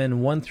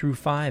X-Men 1 through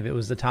 5, it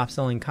was the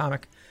top-selling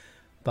comic.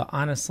 But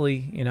honestly,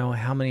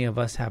 how many of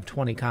us have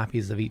 20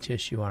 copies of each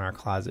issue on our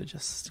closet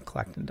just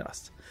collecting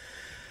dust?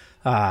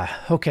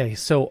 Okay,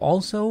 so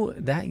also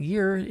that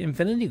year,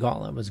 Infinity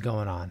Gauntlet was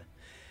going on.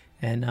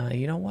 And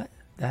you know what?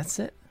 That's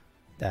it.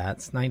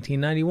 That's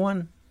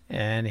 1991.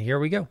 And here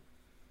we go.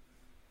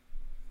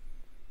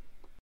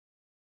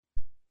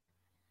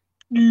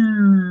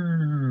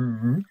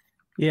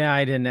 Yeah,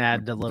 I didn't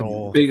add the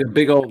little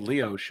big old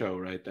Leo show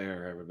right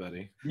there,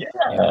 everybody.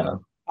 Yeah.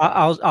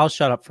 I'll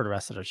shut up for the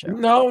rest of the show.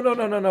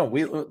 No.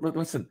 We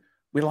listen.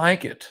 We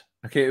like it.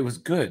 Okay, it was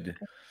good.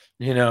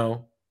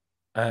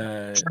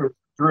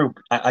 Drew,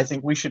 I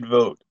think we should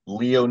vote.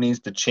 Leo needs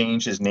to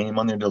change his name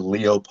on there to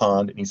Leo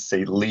Pond. It needs to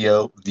say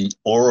Leo the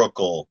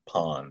Oracle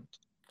Pond.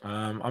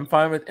 I'm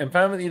fine with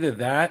either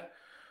that.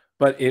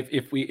 But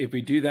if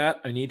we do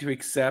that, I need to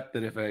accept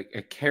that if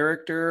a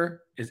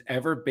character is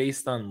ever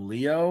based on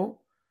Leo,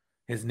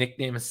 his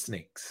nickname is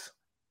Snakes.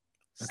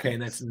 Okay,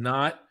 and that's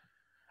not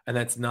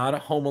a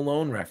Home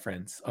Alone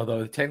reference, although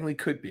it technically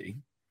could be.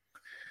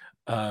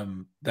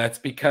 That's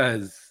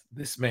because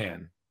this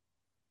man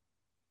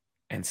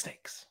and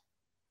snakes.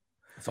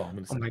 That's all I'm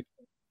going to say.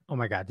 Oh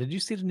my God! Did you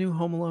see the new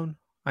Home Alone?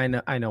 I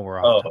know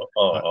we're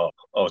off.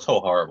 It's so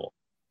horrible.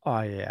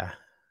 Oh yeah.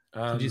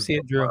 Did you see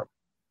it, Drew?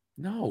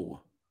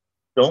 No.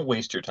 Don't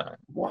waste your time.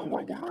 Why?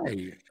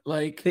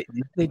 Like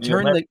they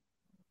turned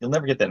you'll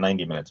never get that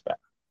 90 minutes back.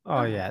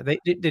 Oh yeah, they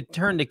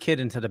turned the kid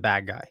into the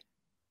bad guy.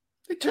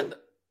 They turned.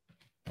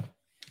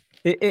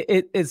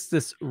 It's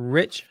this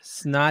rich,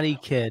 snotty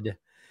kid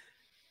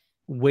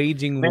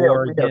waging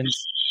war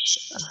against.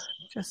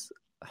 Just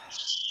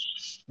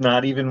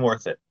not even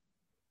worth it.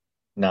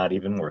 Not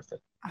even worth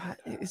it.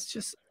 It's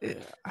just.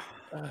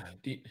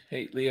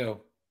 Hey,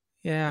 Leo.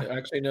 Yeah.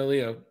 Actually, no,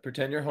 Leo.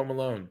 Pretend you're Home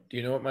Alone. Do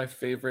you know what my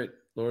favorite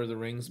Lord of the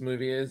Rings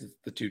movie is? It's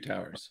The Two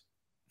Towers.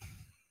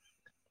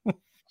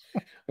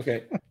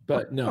 Okay,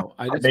 but no,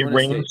 I just they want to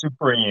reign say,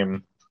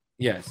 supreme.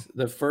 Yes,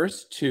 the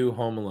first two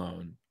Home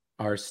Alone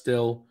are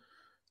still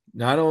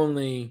not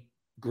only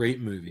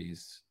great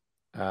movies,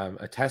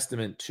 a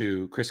testament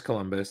to Chris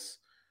Columbus,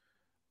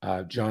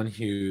 John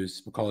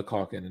Hughes, Macaulay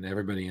Culkin, and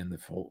everybody in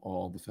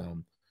all the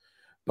film,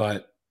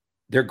 but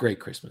they're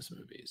great Christmas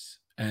movies,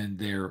 and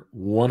they're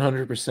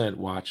 100%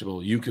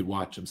 watchable. You could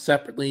watch them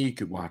separately, you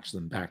could watch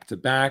them back to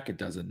back. It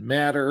doesn't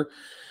matter.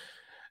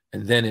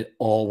 And then it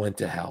all went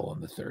to hell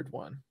on the third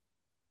one.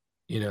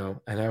 You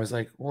know, and I was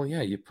like, well,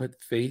 yeah, you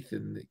put faith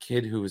in the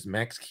kid who was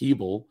Max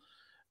Keeble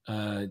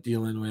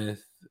dealing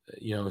with,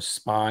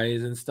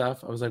 spies and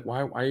stuff. I was like,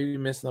 why are you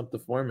messing up the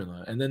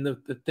formula? And then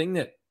the thing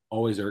that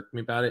always irked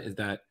me about it is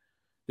that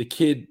the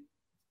kid,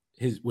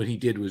 what he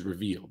did was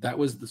revealed. That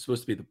was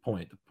supposed to be the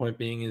point. The point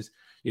being is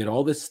you had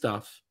all this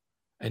stuff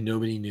and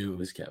nobody knew it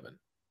was Kevin.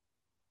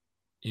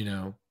 You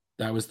know,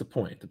 that was the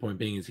point. The point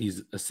being is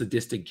he's a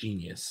sadistic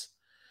genius.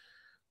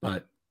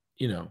 But,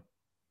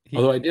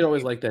 although I did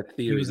always like that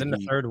theory. He was in the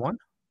third one?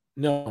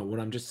 No, what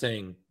I'm just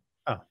saying.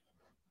 Oh.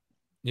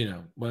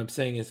 What I'm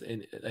saying is,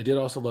 and I did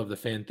also love the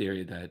fan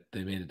theory that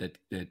they made it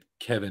that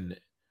Kevin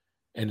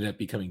ended up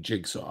becoming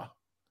Jigsaw.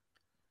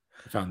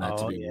 I found that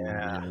to be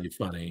really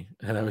funny.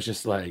 And I was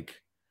just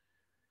like,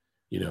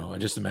 I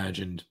just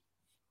imagined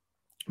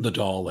the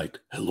doll like,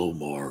 hello,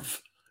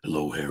 Marv.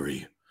 Hello,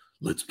 Harry.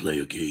 Let's play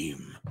a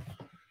game.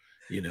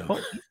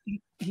 Well,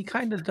 he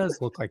kind of does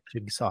look like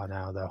Jigsaw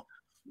now, though.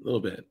 A little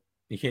bit.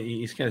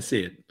 You kind of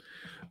see it.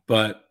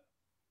 But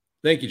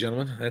thank you,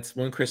 gentlemen. That's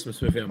one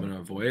Christmas movie I'm going to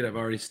avoid. I've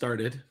already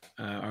started.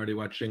 Already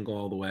watched Jingle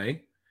All the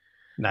Way.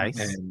 Nice.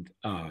 And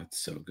it's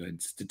so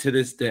good. To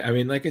this day, I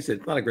mean, like I said,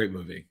 it's not a great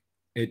movie.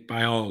 It,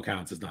 by all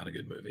accounts, is not a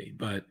good movie,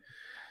 but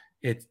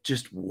it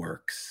just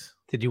works.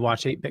 Did you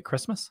watch 8-Bit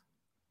Christmas?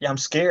 Yeah, I'm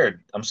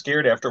scared. I'm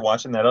scared after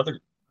watching that other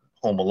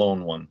Home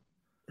Alone one.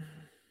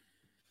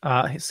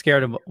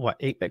 Scared of what?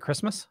 8-Bit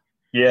Christmas?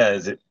 Yeah.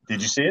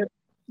 Did you see it?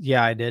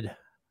 Yeah, I did.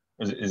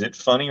 Is it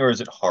funny or is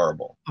it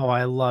horrible? Oh,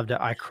 I loved it.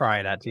 I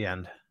cried at the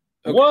end.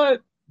 Okay. What?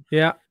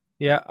 Yeah.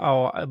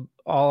 Oh,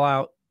 all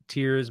out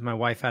tears. My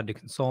wife had to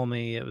console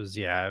me. It was.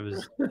 Yeah.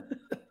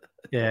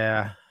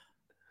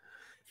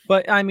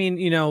 But I mean,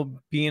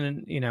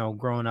 being,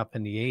 growing up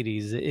in the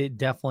 80s, it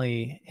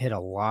definitely hit a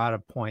lot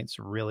of points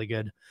really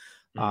good.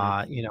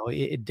 Mm-hmm.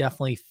 It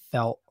definitely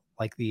felt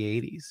like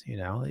the 80s,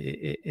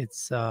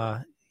 it's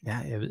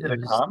Is it a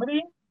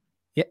comedy?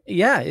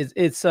 Yeah,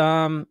 it's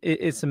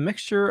a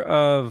mixture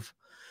of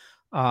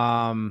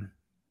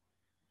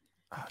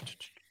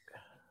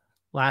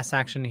Last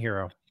Action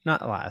Hero,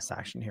 not Last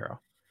Action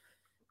Hero.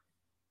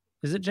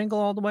 Is it Jingle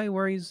All the Way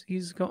where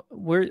he's going?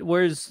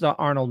 Where's the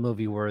Arnold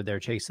movie where they're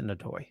chasing a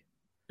toy?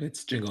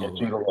 It's Jingle All the Way.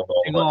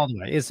 Jingle All the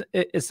Way.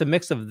 It's a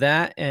mix of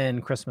that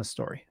and Christmas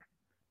Story.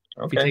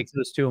 Okay. If you take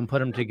those two and put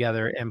them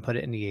together and put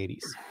it in the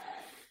 80s.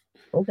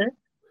 Okay.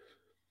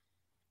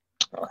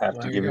 I'll have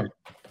to give it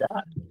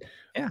that.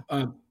 Yeah.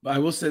 I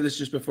will say this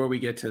just before we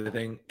get to the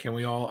thing. Can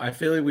we all? I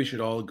feel like we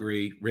should all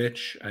agree.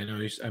 Rich,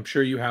 I'm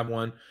sure you have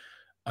one.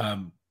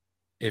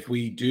 If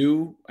we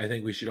do, I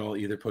think we should all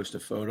either post a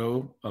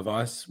photo of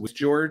us with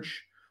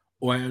George,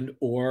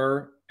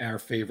 or our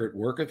favorite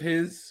work of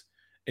his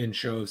in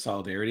show of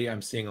solidarity.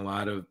 I'm seeing a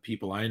lot of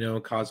people I know,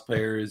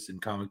 cosplayers and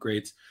comic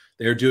greats.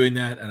 They're doing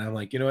that, and I'm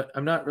like, you know what?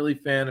 I'm not really a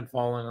fan of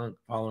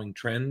following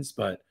trends,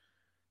 but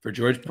for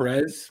George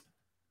Perez,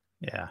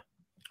 yeah,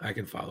 I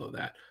can follow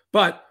that.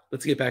 But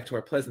let's get back to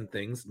our pleasant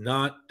things,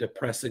 not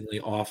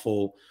depressingly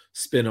awful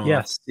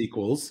spin-off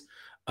sequels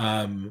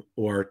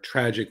or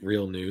tragic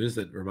real news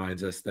that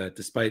reminds us that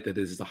despite that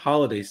this is the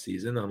holiday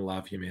season and a lot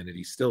of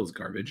humanity still is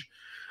garbage.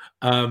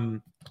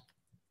 Batman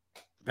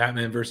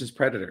versus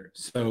Predator.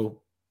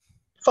 So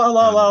fa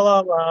la la la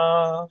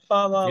la,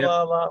 fa la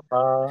la la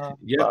la.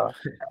 Yep,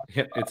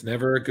 it's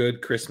never a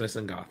good Christmas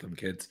in Gotham,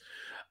 kids.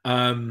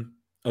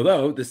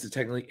 Although this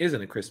technically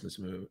isn't a Christmas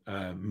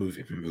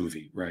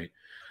movie, right?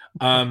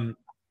 I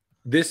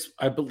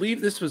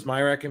believe this was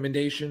my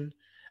recommendation,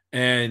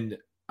 and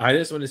I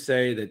just want to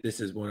say that this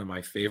is one of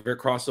my favorite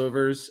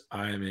crossovers.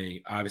 I'm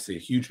obviously a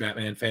huge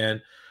Batman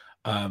fan.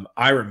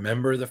 I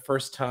remember the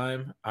first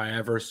time I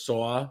ever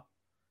saw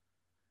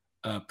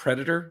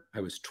Predator.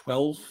 I was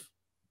 12.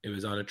 It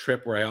was on a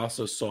trip where I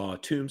also saw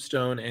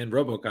Tombstone and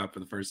RoboCop for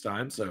the first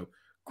time. So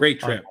Great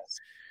trip.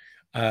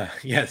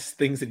 Yes,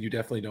 things that you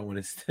definitely don't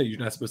want to. You're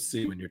not supposed to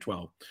see when you're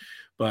 12,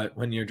 but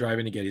when you're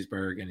driving to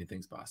Gettysburg,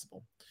 anything's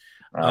possible.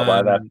 I'll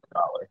buy that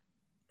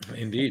 $1.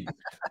 Indeed,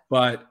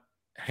 but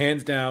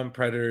hands down,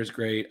 Predator is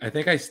great. I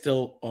think I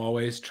still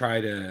always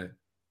try to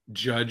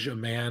judge a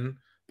man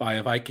by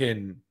if I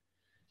can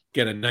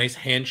get a nice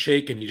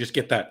handshake and you just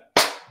get that,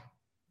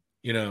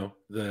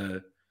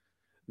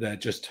 that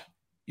just,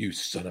 you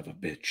son of a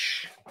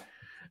bitch.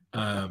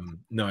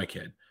 No, I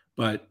can't.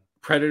 But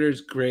Predator's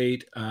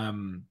great.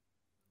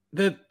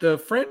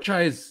 The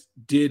franchise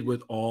did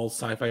what all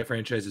sci-fi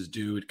franchises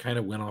do. It kind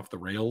of went off the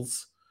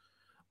rails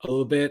a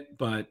little bit,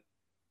 but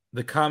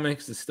the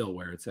comics is still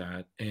where it's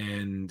at.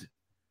 And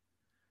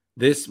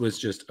this was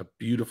just a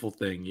beautiful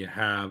thing. You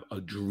have a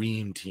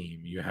dream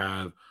team. You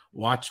have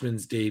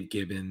Watchmen's Dave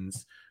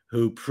Gibbons,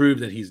 who proved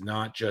that he's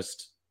not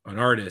just an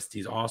artist,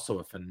 he's also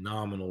a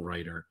phenomenal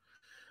writer.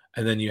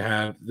 And then you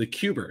have the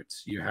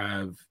Kuberts. You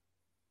have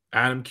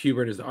Adam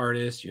Kubert as the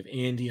artist. You have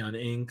Andy on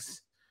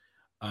inks.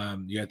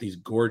 You got these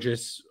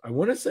gorgeous, I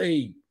want to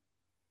say,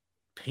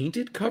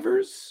 painted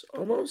covers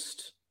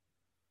almost.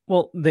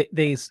 Well,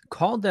 they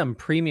called them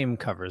premium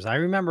covers. I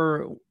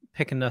remember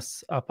picking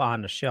this up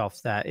on the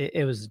shelf that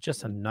it was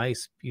just a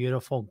nice,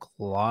 beautiful,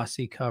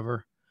 glossy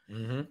cover.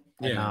 Mm-hmm.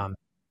 Yeah.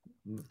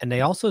 And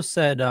they also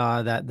said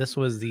that this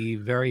was the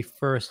very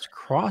first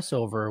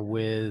crossover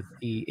with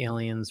the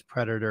Aliens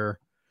Predator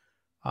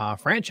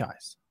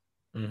franchise.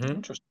 Mm-hmm.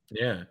 Interesting.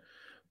 Yeah.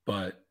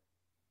 But,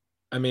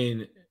 I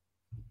mean,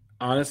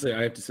 honestly,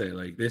 I have to say,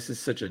 like, this is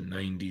such a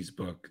 90s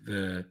book.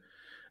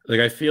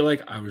 I feel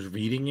like I was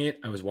reading it,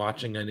 I was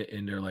watching it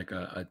under like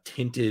a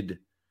tinted,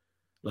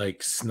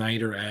 like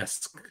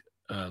Snyder-esque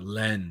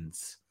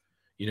lens.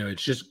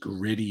 It's just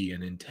gritty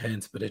and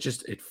intense, but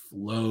it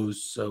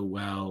flows so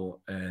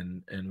well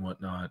and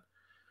whatnot.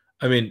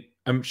 I mean,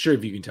 I'm sure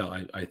if you can tell,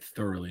 I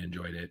thoroughly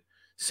enjoyed it.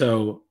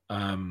 So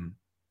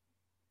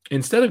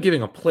instead of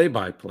giving a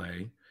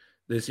play-by-play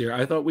this year,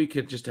 I thought we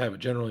could just have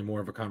generally more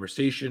of a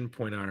conversation,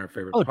 point out our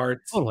favorite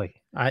parts. Totally.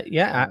 I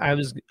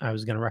was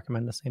going to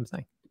recommend the same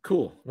thing.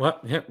 Cool. Well,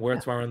 yeah,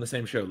 that's why we're on the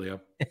same show, Leo.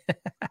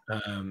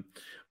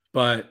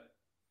 But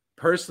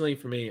personally,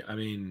 for me, I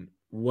mean,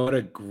 what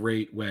a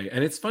great way.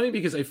 And it's funny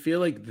because I feel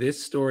like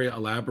this story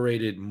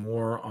elaborated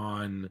more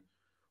on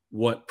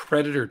what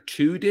Predator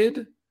 2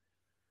 did.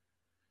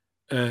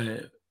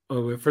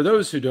 For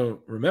those who don't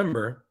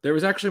remember, there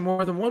was actually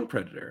more than one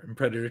Predator. And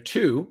Predator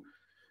 2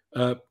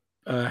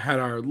 had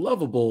our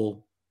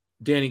lovable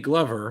Danny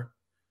Glover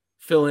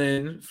fill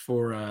in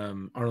for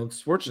Arnold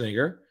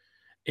Schwarzenegger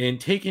in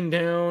taking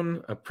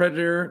down a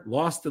Predator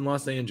lost in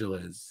Los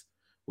Angeles,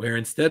 where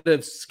instead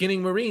of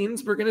skinning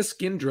Marines, we're going to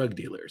skin drug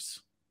dealers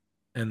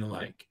and the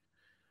like.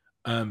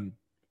 And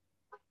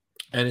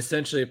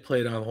essentially it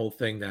played on the whole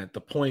thing that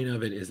the point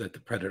of it is that the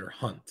Predator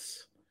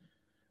hunts,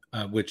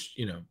 which,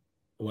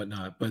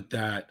 whatnot, but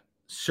that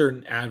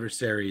certain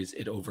adversaries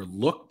it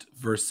overlooked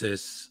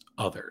versus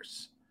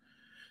others.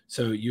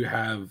 So you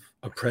have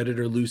a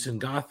Predator loose in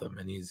Gotham,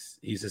 and he's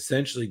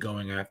essentially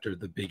going after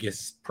the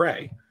biggest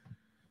prey.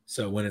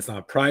 So when it's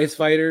not prize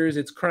fighters,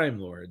 it's crime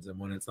lords. And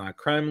when it's not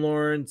crime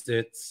lords,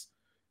 it's,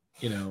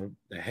 the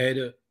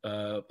head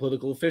of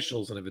political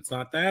officials. And if it's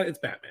not that, it's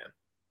Batman.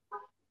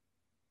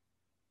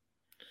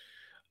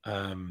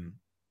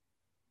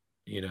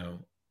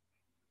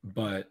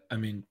 But I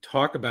mean,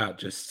 talk about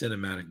just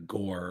cinematic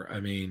gore. I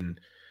mean,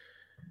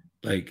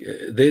 like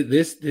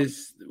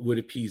this would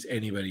appease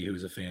anybody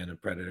who's a fan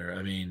of Predator.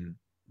 I mean,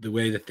 the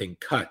way the thing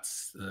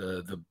cuts,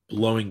 the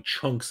blowing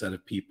chunks out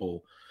of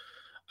people.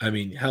 I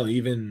mean, hell,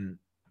 even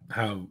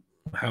how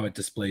it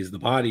displays the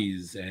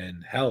bodies,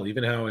 and hell,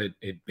 even how it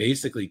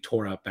basically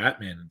tore up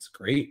Batman. It's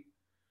great.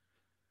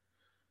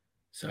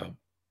 So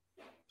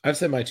I've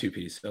said my two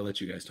piece. I'll let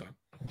you guys talk.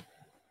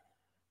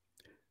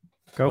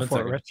 Go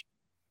for it, Rich.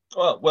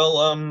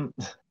 Well,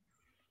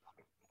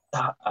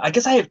 I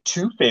guess I have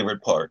two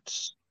favorite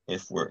parts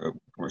if we're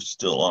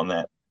still on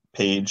that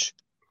page.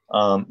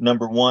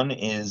 Number one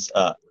is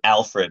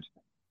Alfred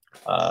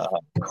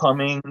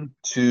coming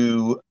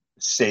to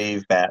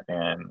save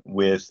Batman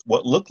with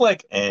what looked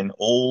like an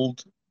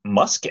old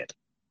musket,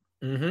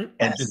 and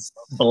just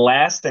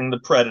blasting the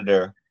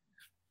Predator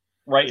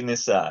right in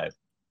his side.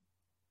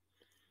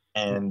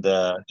 And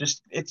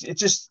it's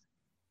just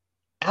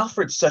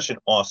Alfred's such an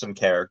awesome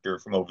character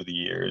from over the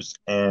years,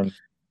 and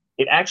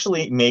it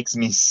actually makes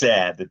me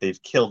sad that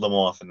they've killed him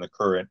off in the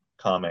current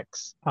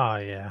comics. Oh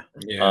yeah.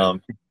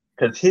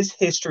 Because his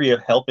history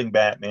of helping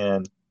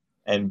Batman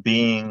and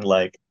being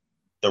like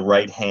the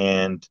right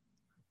hand,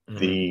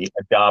 the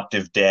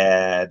adoptive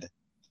dad,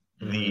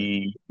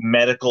 the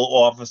medical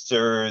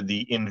officer,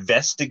 the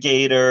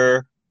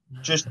investigator,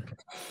 just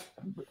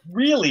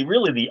really,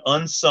 really the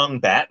unsung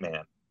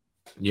Batman.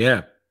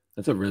 Yeah,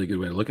 that's a really good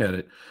way to look at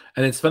it.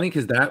 And it's funny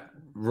because that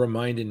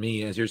reminded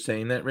me, as you're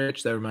saying that,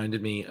 Rich, that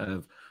reminded me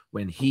of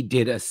when he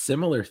did a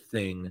similar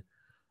thing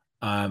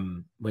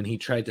when he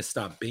tried to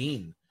stop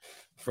Bane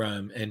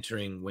from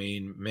entering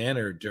Wayne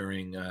Manor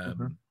during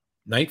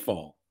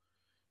Nightfall.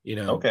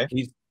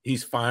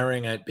 he's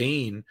firing at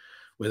Bane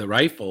with a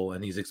rifle,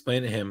 and he's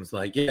explaining to him, it's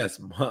like, yes,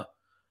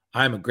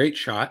 I'm a great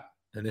shot,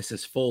 and this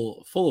is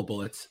full of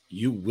bullets.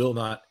 You will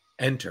not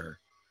enter.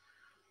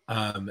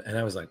 And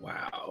I was like,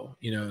 wow,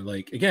 you know,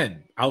 like,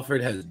 again,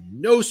 Alfred has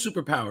no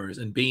superpowers,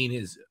 and Bane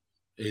is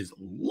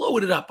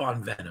loaded up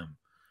on venom,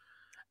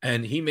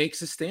 and he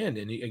makes a stand.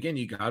 And again,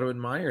 you got to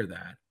admire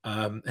that.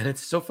 And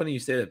it's so funny you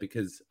say that,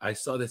 because I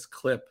saw this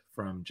clip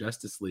from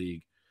Justice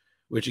League,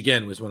 which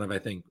again was one of, I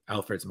think,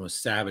 Alfred's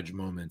most savage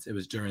moments. It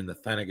was during the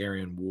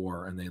Thanagarian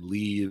War, and they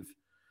leave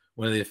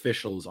one of the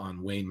officials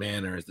on Wayne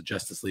Manor as the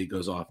Justice League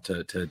goes off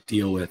to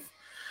deal with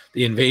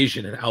the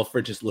invasion. And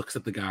Alfred just looks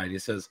at the guy and he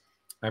says,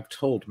 I've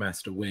told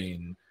Master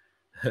Wayne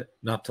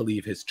not to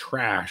leave his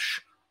trash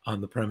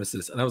on the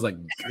premises. And I was like,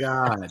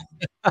 God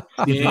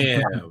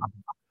damn.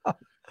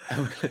 I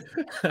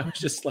was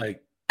just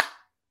like,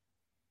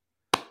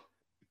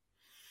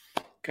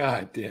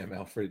 God damn,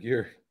 Alfred,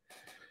 you're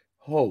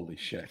holy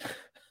shit.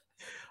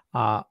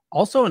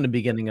 Also, in the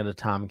beginning of the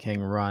Tom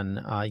King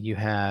run, you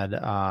had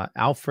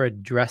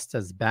Alfred dressed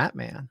as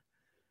Batman,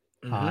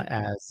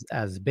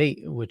 as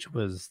Bate, which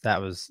was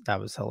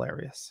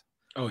hilarious.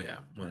 Oh yeah,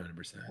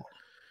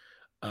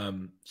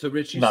 100%. So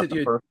Rich, you said you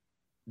had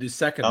the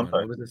second one.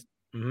 What was this?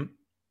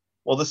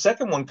 Well, the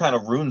second one kind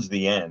of ruins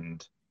the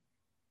end.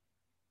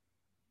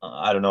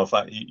 I don't know if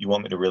you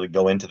want me to really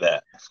go into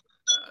that.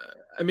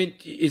 I mean,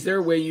 is there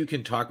a way you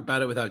can talk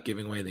about it without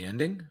giving away the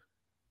ending?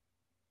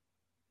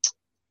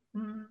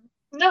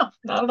 No,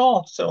 not at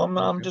all. So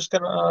I'm just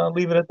gonna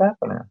leave it at that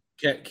for now.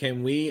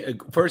 Can we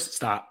first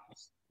stop?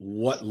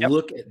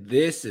 Look at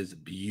this is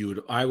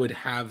beautiful. I would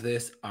have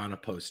this on a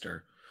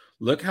poster.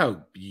 Look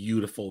how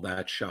beautiful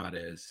that shot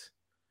is,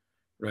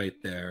 right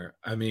there.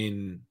 I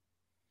mean,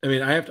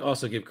 I have to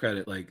also give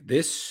credit. Like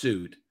this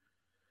suit,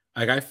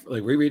 like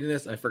rereading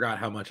this, I forgot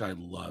how much I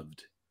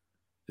loved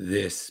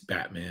this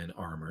Batman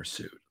armor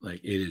suit.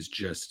 Like it is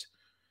just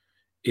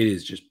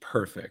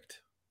perfect.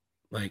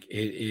 Like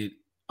it.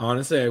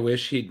 Honestly, I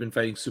wish he'd been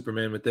fighting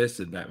Superman with this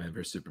and Batman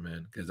vs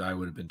Superman, because I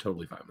would have been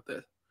totally fine with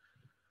this.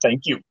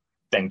 Thank you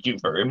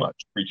very much.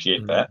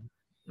 Appreciate that.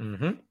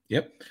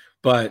 Yep.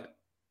 But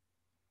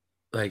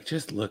like,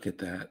 just look at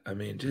that. I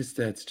mean,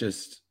 that's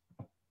just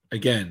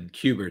again,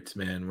 Kuberts,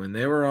 man. When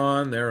they were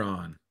on, they're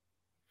on.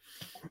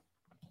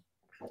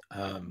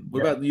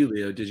 What about you,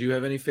 Leo? Did you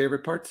have any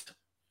favorite parts?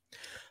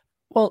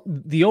 Well,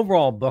 the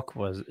overall book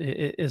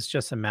is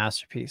just a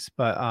masterpiece,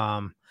 but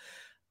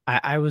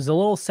I was a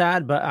little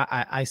sad, but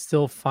I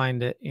still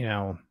find it, you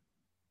know,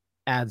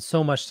 adds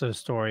so much to the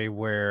story,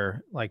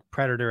 where like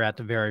Predator at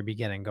the very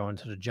beginning going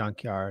to the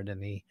junkyard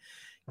and he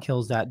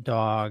kills that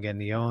dog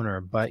and the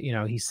owner, but you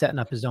know, he's setting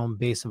up his own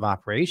base of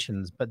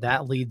operations. But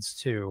that leads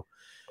to,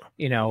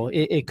 you know,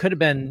 it could have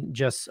been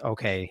just,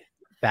 okay,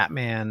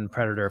 Batman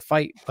Predator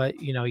fight, but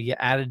you know, you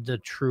added the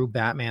true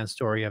Batman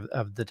story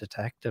of the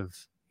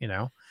detective, you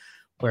know,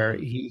 where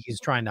he's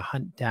trying to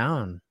hunt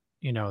down,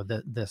 you know,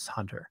 this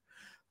hunter.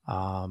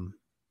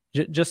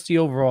 Just the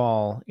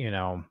overall, you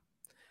know,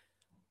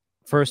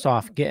 first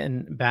off,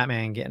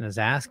 Batman getting his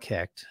ass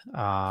kicked,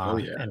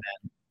 and then,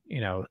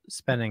 you know,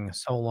 spending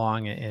so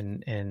long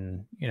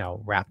in you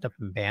know, wrapped up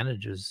in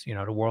bandages, you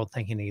know, the world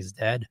thinking he's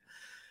dead,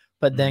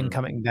 but then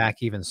coming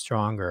back even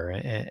stronger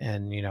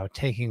and you know,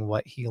 taking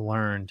what he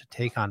learned to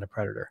take on the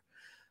Predator.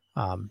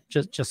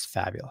 Just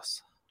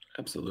fabulous.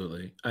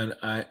 Absolutely.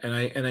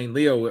 And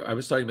Leo, I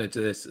was talking about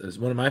this as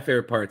one of my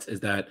favorite parts is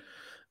that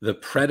the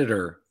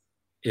Predator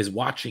is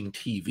watching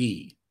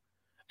TV,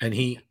 and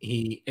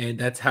and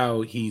that's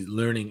how he's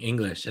learning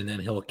English. And then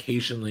he'll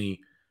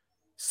occasionally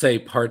say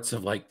parts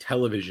of like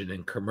television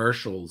and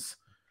commercials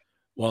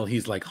while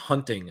he's like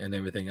hunting and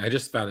everything. I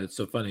just found it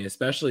so funny,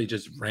 especially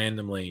just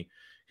randomly.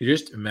 You're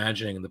just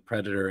imagining the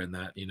Predator in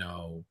that, you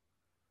know,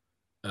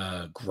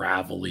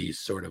 gravelly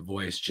sort of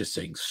voice, just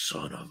saying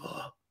 "son of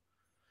a,"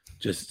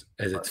 just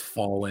as it's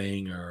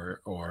falling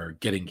or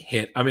getting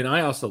hit. I mean,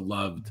 I also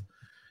loved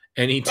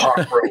any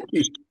pot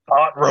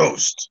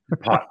roast.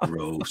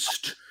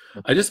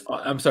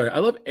 I'm sorry. I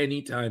love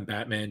any time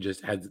Batman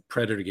just had the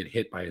Predator get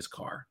hit by his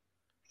car.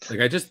 Like,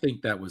 I just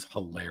think that was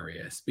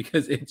hilarious,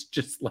 because it's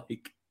just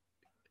like,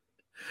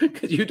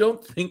 because you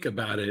don't think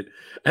about it,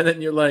 and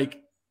then you're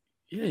like,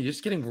 yeah, you're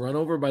just getting run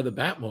over by the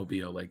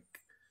Batmobile. Like,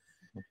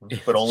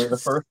 but only the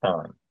first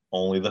time.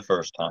 Only the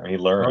first time he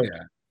learned.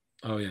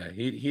 Oh yeah.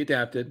 He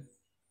adapted.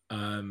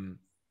 And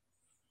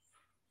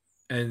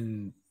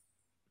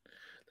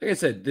like I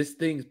said, this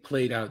thing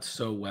played out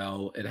so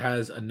well. It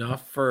has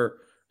enough for,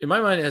 in my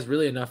mind, it has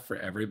really enough for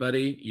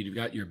everybody. You've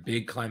got your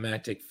big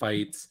climactic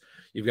fights.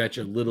 You've got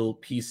your little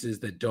pieces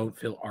that don't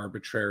feel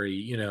arbitrary,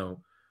 you know,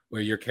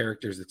 where your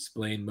characters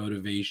explain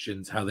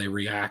motivations, how they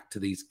react to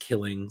these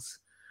killings.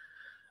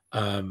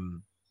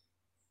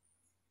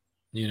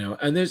 You know,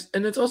 and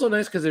it's also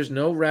nice because there's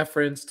no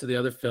reference to the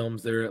other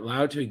films. They're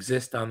allowed to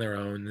exist on their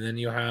own. And then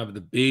you have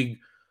the big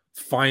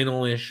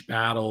final-ish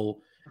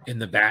battle in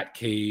the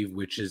Batcave,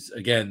 which is,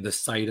 again, the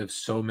site of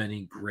so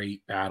many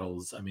great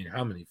battles. I mean,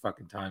 how many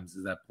fucking times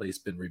has that place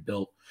been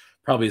rebuilt?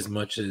 Probably as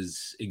much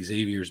as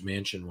Xavier's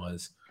mansion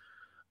was.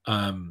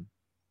 And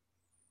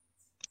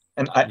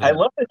I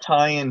love the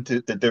tie-in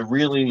to that. They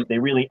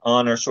really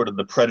honor sort of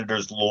the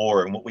Predator's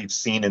lore and what we've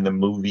seen in the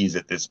movies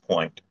at this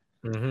point.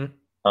 Mm-hmm.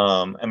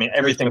 I mean,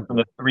 everything from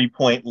the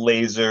 3-point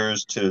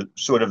lasers to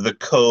sort of the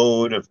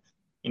code of,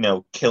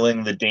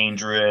 killing the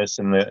dangerous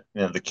and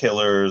the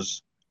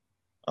killers.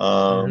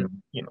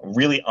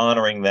 Really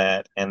honoring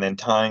that and then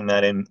tying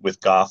that in with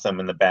Gotham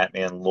and the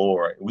Batman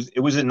lore. It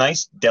was a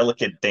nice,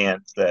 delicate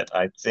dance that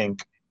I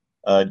think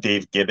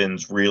Dave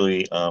Gibbons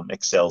really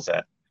excels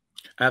at.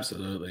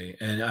 Absolutely.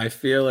 And I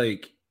feel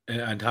like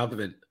on top of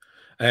it,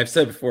 I've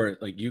said before,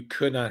 like you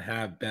could not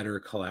have better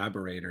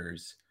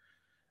collaborators.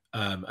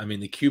 I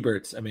mean, the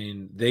Kuberts,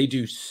 they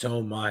do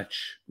so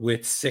much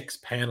with 6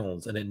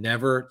 panels, and it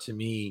never, to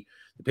me,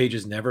 the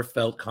pages never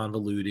felt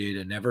convoluted.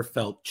 It never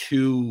felt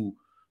too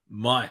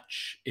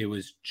much. It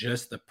was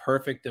just the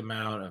perfect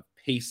amount of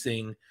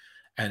pacing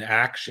and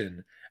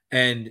action.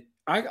 And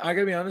I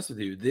gotta be honest with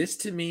you, this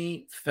to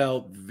me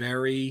felt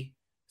very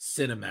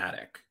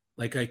cinematic.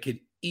 Like I could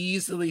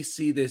easily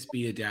see this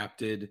be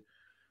adapted,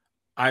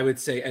 I would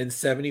say, and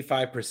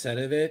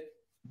 75% of it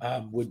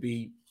would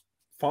be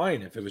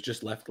fine if it was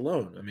just left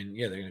alone. I mean,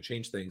 yeah, they're going to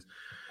change things,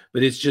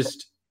 but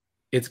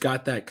it's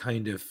got that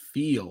kind of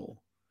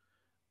feel.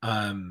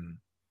 And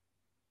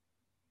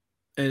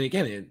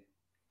again,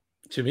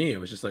 to me, it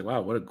was just like,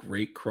 wow, what a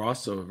great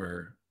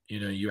crossover.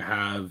 You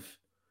have,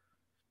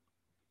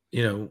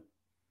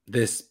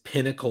 this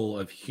pinnacle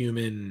of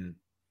human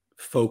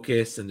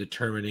focus and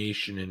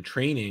determination and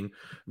training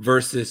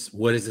versus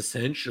what is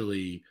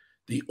essentially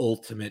the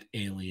ultimate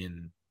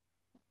alien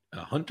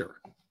hunter.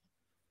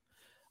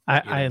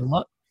 I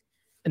love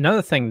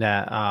another thing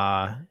that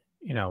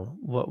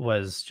what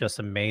was just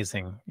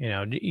amazing.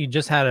 You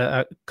just had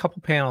a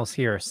couple panels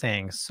here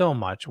saying so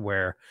much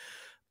where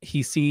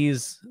he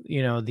sees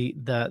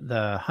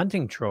the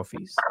hunting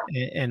trophies,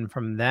 and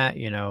from that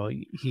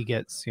he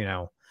gets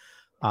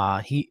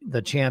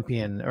the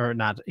champion, or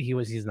not,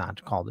 he's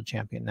not called a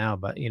champion now,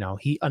 but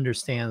he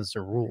understands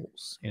the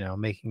rules,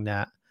 making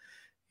that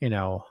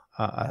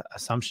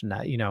assumption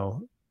that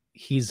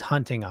he's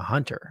hunting a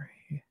hunter.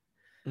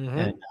 Mm-hmm.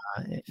 And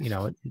he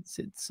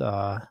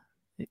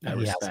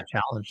has a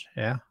challenge.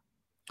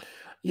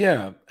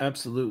 Yeah,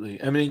 absolutely.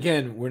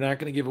 Again, we're not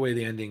going to give away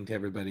the ending to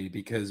everybody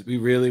because we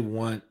really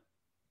want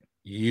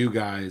you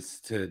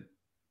guys to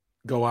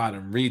go out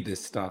and read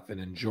this stuff and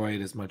enjoy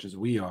it as much as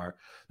we are.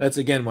 That's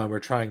again why we're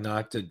trying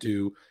not to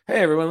do, hey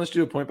everyone, let's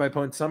do a point by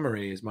point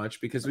summary as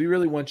much, because we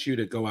really want you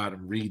to go out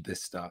and read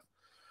this stuff.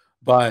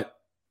 But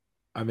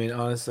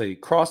honestly,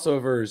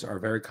 crossovers are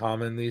very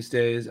common these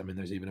days.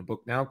 There's even a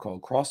book now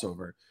called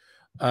Crossover.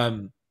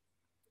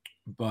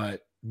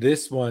 But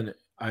this one,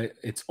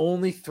 it's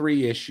only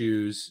 3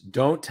 issues.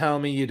 Don't tell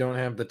me you don't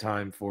have the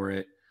time for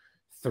it.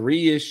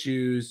 3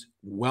 issues,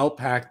 well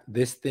packed.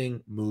 This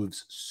thing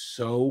moves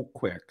so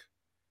quick.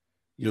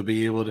 You'll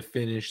be able to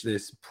finish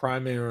this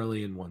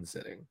primarily in one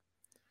sitting.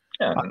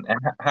 Yeah, and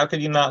how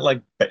could you not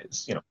like?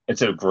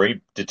 It's a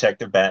great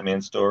detective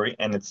Batman story,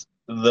 and it's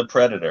the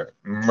Predator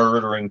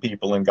murdering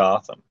people in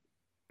Gotham.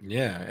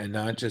 Yeah, and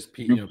not just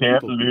you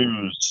can't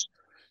lose.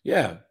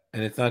 Yeah,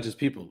 and it's not just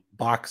people: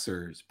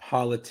 boxers,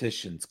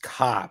 politicians,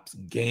 cops,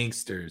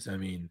 gangsters.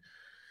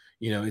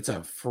 It's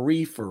a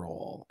free for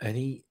all. And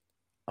he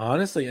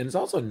honestly, and it's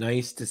also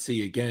nice to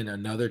see again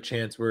another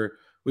chance where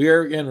we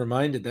are again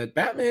reminded that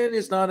Batman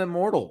is not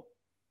immortal.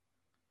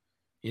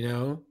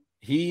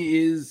 He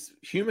is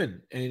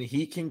human and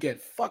he can get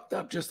fucked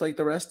up just like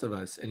the rest of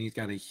us. And he's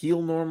got to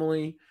heal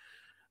normally,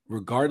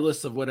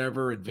 regardless of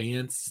whatever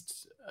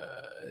advanced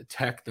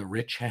tech the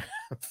rich have.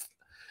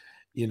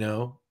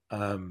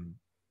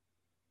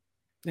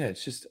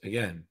 It's just,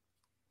 again,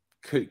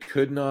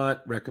 could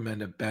not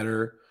recommend a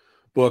better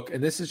book.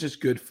 And this is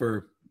just good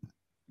for,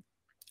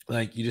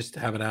 like, you just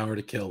have an hour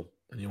to kill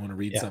and you want to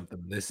read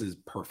something. This is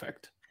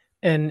perfect.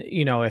 And,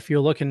 if you're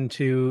looking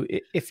to,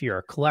 if you're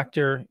a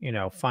collector,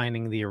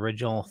 finding the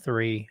original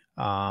 3,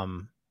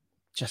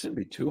 just shouldn't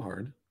be too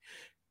hard.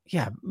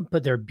 Yeah,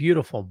 but they're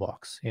beautiful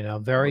books,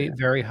 very,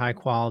 very high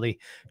quality.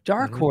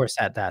 Dark Horse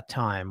at that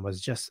time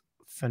was just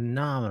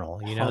phenomenal.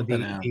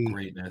 The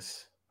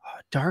greatness.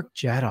 Dark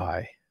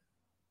Jedi.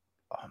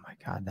 Oh my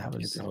God, that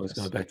was. It's always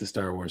going back to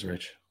Star Wars,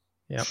 Rich.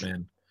 Yeah,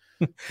 man.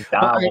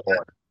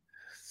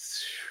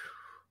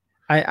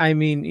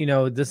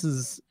 This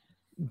is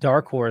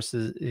Dark Horse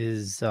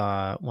is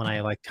when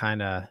I like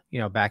kind of,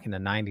 back in the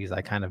 90s,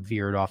 I kind of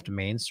veered off to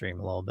mainstream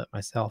a little bit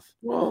myself.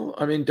 Well,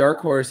 Dark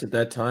Horse at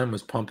that time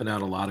was pumping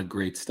out a lot of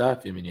great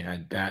stuff. You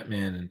had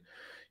Batman and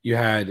you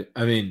had,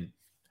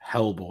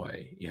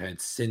 Hellboy, you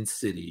had Sin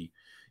City,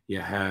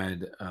 you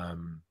had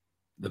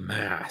The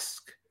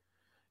Mask,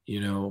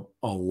 a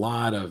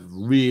lot of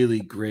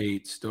really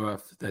great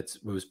stuff that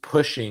was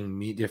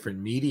pushing different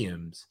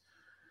mediums.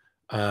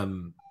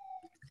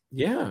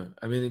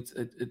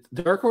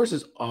 Dark Horse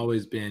has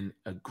always been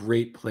a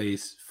great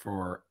place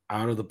for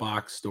out of the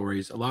box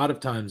stories. A lot of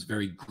times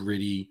very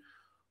gritty,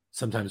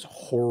 sometimes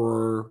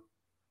horror,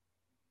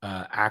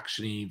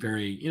 actiony,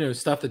 very,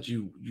 stuff that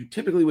you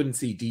typically wouldn't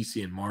see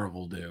DC and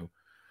Marvel do.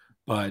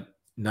 But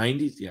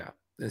 90s, yeah,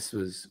 this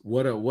was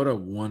what a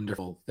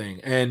wonderful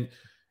thing. And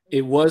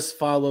it was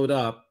followed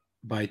up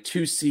by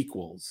 2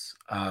 sequels.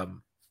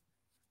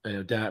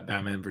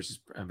 Batman versus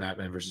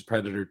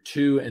Predator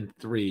 2 and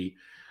 3,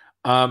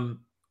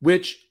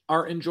 which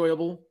are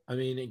enjoyable. I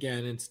mean,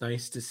 again, it's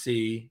nice to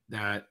see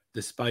that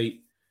despite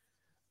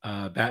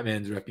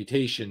Batman's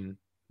reputation,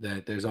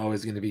 that there's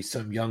always going to be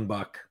some young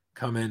buck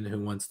coming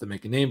who wants to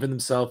make a name for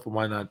themselves.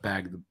 Why not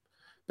bag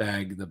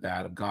the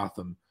bat of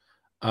Gotham?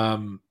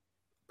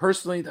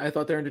 Personally, I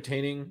thought they're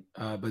entertaining,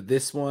 but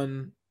this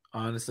one,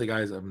 honestly,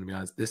 guys, I'm going to be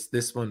honest,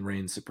 this one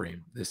reigns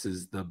supreme. This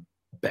is the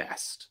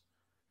best,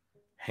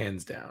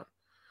 hands down.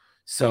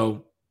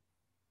 So,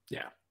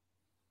 yeah.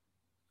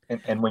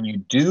 And when you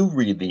do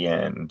read the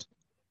end,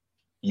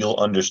 you'll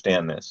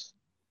understand this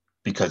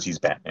because he's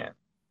Batman.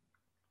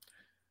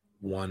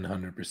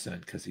 100%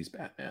 because he's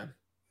Batman.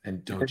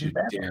 And don't you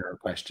dare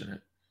question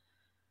it.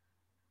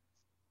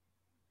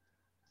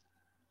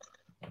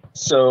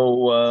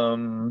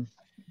 So,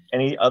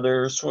 any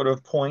other sort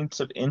of points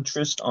of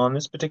interest on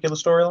this particular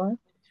storyline?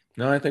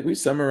 No, I think we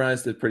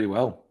summarized it pretty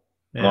well.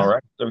 Yeah. All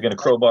right. So we're going to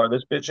crowbar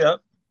this bitch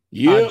up?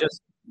 Yeah.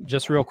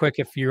 Just real quick,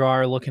 if you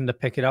are looking to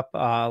pick it up,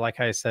 like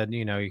I said,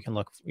 you can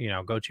look,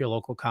 go to your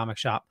local comic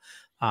shop,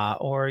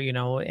 or,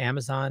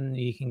 Amazon,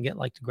 you can get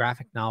like the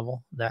graphic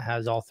novel that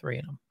has all 3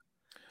 in them.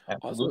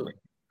 Absolutely. Also,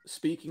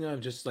 speaking of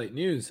just like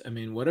news, I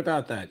mean, what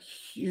about that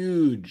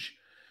huge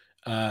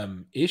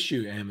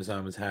issue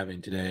Amazon was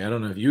having today? I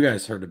don't know if you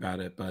guys heard about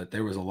it, but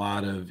there was a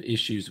lot of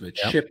issues with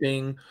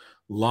shipping,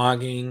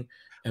 logging,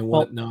 and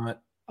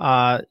whatnot.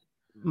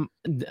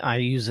 I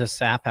use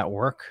this app at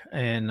work,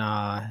 and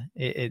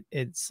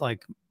it's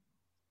like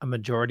a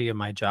majority of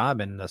my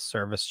job, and the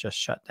service just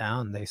shut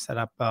down. They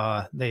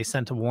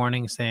sent a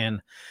warning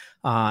saying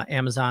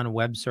Amazon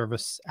Web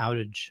Service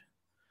outage.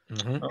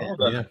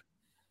 Mm-hmm.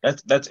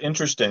 That's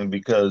interesting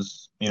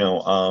because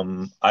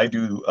I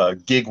do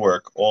gig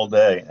work all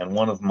day, and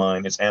one of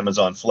mine is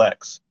Amazon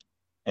Flex,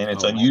 and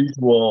it's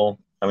unusual.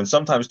 I mean,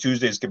 sometimes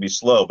Tuesdays can be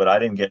slow, but I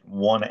didn't get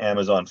one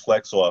Amazon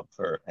Flex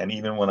offer, and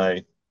even when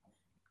I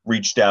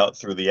reached out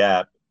through the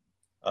app,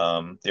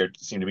 there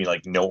seemed to be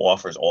like no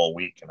offers all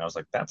week, and I was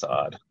like, that's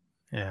odd.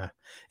 Yeah,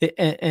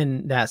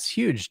 and that's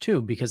huge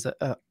too, because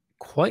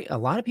quite a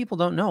lot of people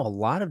don't know a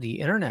lot of the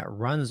internet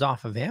runs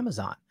off of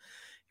Amazon.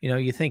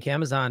 You think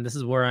Amazon, this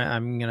is where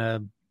I'm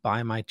gonna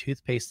buy my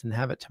toothpaste and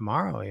have it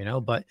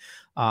tomorrow, but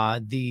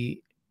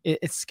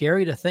it's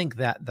scary to think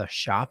that the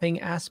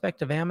shopping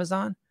aspect of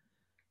Amazon,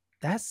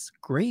 that's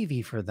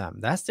gravy for them.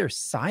 That's their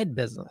side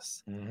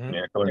business. Mm-hmm.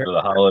 Yeah, going to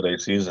the holiday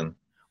season.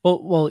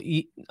 Well,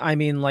 I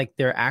mean, like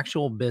their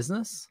actual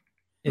business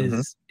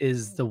is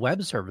the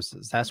web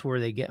services. That's where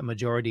they get a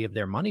majority of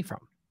their money from.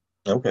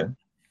 Okay.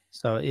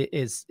 So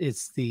it's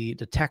the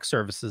tech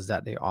services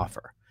that they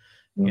offer.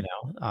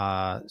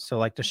 So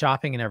like the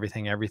shopping and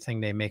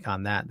everything they make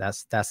on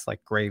that's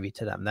like gravy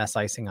to them. That's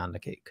icing on the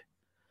cake,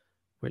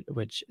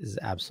 which is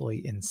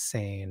absolutely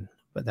insane.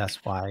 But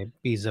that's why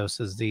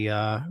Bezos is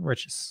the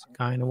richest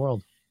guy in the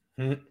world.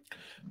 Mm-hmm.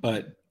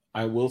 But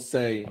I will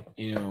say,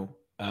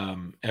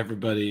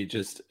 everybody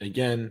just,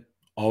 again,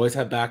 always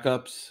have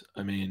backups.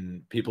 I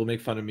mean, people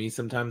make fun of me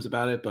sometimes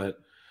about it, but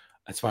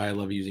that's why I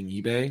love using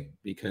eBay,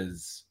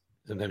 because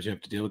sometimes you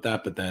have to deal with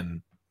that, but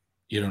then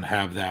you don't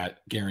have that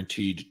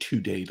guaranteed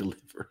 2-day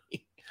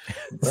delivery.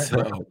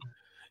 So,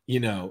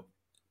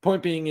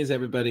 point being is,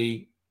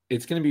 everybody,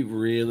 it's going to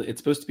be it's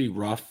supposed to be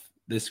rough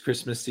this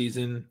Christmas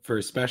season for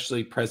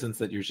especially presents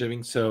that you're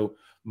shipping. So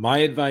my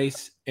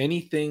advice,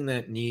 anything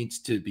that needs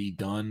to be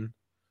done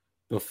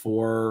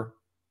before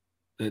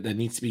that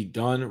needs to be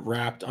done,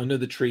 wrapped under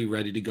the tree,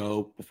 ready to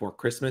go before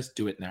Christmas,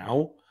 do it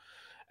now.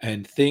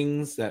 And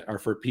things that are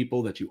for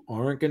people that you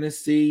aren't going to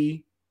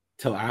see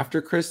till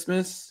after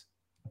Christmas,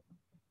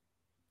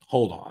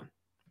 hold on.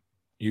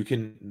 You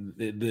can,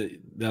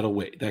 that'll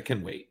wait. That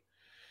can wait.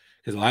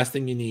 Because the last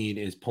thing you need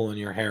is pulling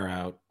your hair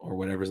out or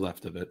whatever's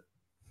left of it.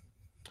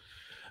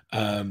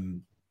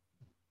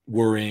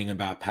 Worrying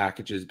about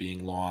packages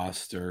being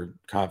lost or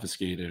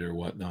confiscated or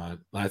whatnot.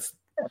 That's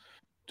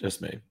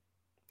just me.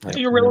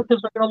 Your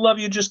relatives are going to love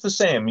you just the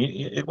same.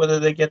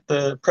 Whether they get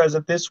the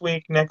present this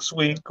week, next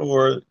week,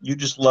 or you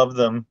just love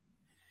them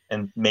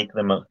and make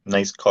them a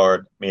nice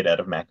card made out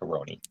of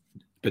macaroni.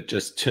 But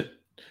just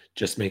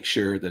make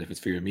sure that if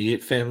it's for your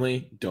immediate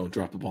family, don't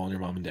drop the ball on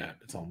your mom and dad.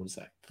 That's all I'm going to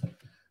say.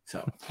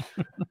 So,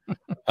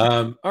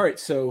 all right.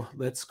 So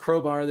let's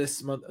crowbar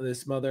this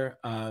mother.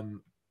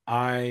 I'm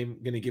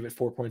going to give it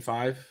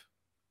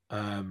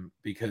 4.5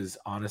 because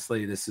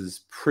honestly, this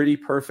is pretty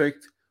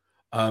perfect.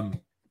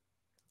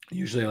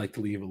 Usually I like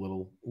to leave a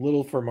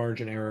little for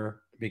margin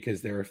error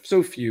because there are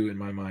so few in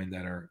my mind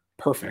that are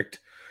perfect.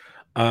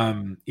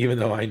 Even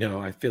though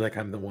I feel like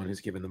I'm the one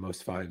who's given the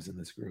most 5s in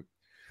this group.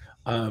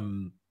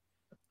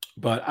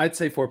 But I'd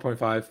say 4.5,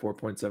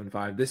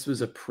 4.75. This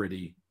was a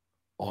pretty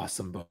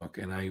awesome book,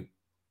 and I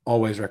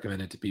always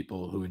recommend it to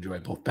people who enjoy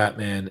both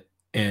Batman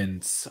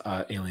and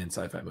alien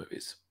sci-fi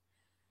movies.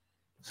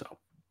 So,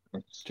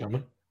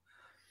 gentlemen,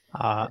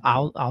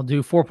 I'll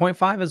do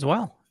 4.5 as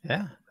well.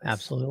 Yeah,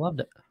 absolutely loved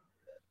it.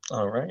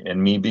 All right,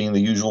 and me being the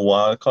usual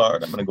wild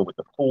card, I'm going to go with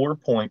the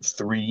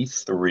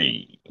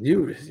 4.33.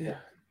 You,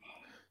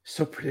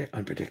 so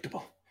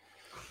unpredictable.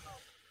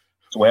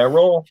 That's the way I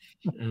roll.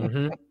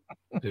 Mm-hmm.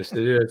 Yes,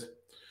 it is.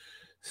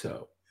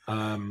 So,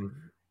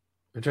 I'm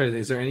trying to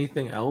think, is there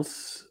anything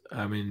else?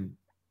 I mean,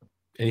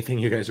 anything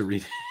you guys are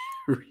reading?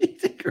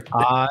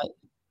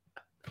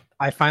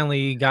 I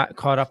finally got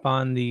caught up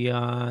on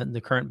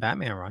the current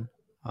Batman run.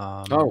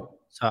 So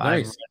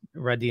nice. I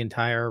read the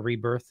entire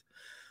Rebirth,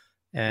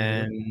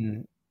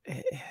 and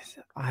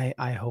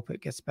I hope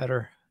it gets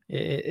better.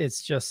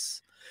 It's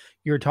just,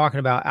 you're talking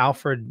about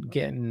Alfred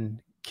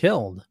getting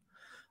killed.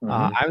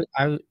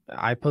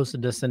 I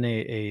posted this in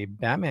a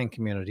Batman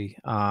community,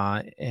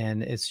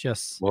 and it's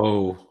just,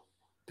 whoa,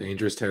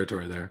 dangerous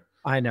territory there.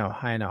 I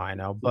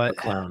know, but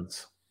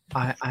clowns.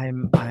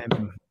 I'm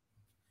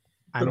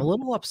a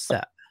little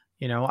upset.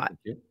 You know,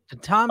 the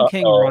Tom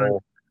King run.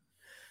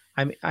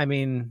 I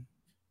mean,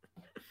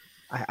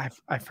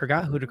 I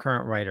forgot who the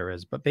current writer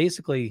is, but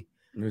basically,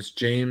 it was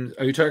James.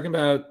 Are you talking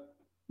about?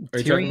 Are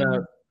you talking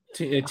about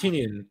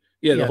Tynion?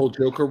 Yeah, the whole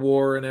Joker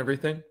War and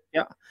everything.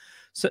 Yeah.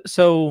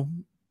 So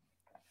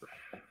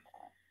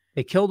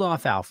they killed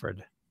off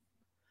Alfred,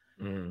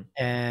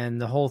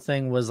 and the whole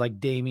thing was like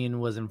Damian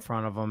was in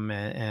front of him,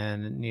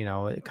 and you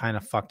know, it kind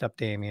of fucked up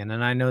Damian.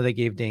 And I know they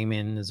gave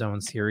Damian his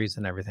own series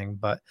and everything,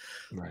 but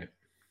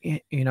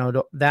you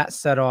know, that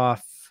set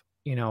off,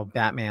 you know,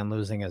 Batman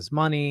losing his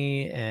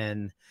money,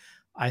 and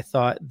I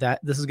thought that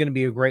this is going to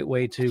be a great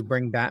way to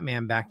bring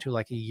Batman back to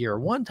like a year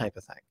one type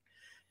of thing.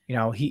 You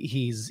know,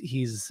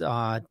 he's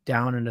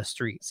down in the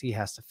streets. He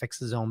has to fix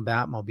his own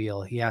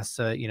Batmobile. He has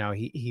to, you know,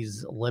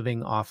 he's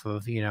living off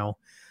of, you know,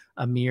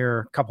 a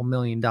mere couple $1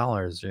 million.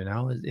 You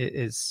know,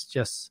 it's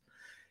just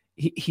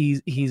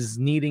he's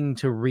needing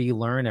to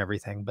relearn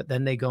everything. But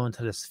then they go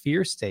into this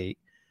fear state,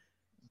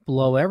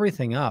 blow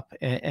everything up,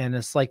 and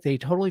it's like they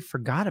totally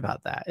forgot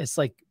about that. It's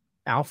like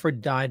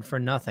Alfred died for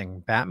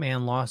nothing.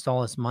 Batman lost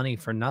all his money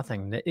for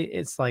nothing.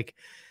 It's like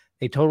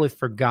they totally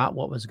forgot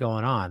what was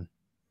going on.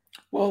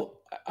 Well,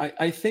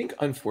 I think,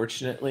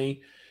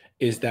 unfortunately,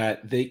 is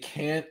that they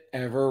can't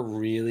ever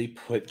really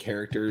put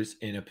characters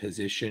in a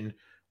position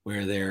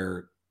where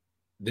they're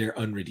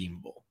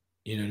unredeemable.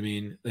 You know what I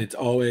mean? It's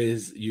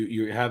always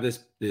you have this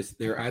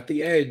they're at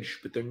the edge,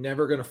 but they're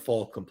never going to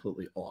fall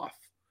completely off,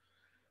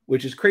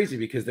 which is crazy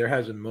because there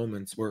has been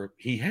moments where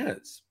he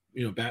has,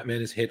 you know, Batman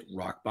has hit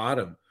rock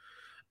bottom,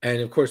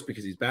 and of course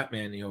because he's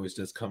Batman, he always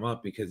does come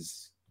up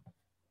because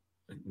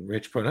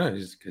Rich put on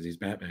is because he's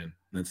Batman.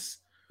 That's,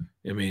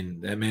 I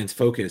mean, that man's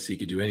focus. He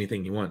could do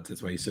anything he wants.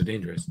 That's why he's so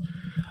dangerous.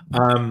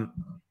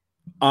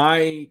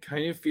 I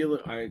kind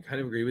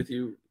of agree with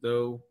you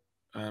though,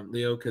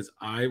 Leo, because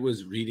I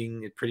was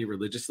reading it pretty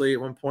religiously at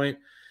one point,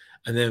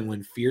 and then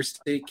when Fear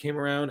State came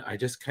around, I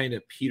just kind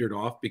of petered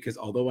off because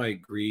although I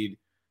agreed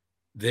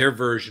their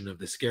version of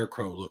the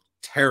Scarecrow looked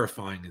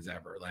terrifying as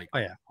ever, like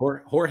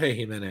Jorge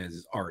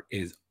Jimenez's art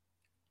is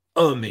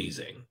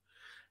amazing,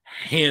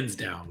 hands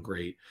down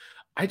great.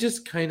 I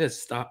just kind of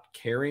stopped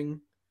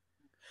caring.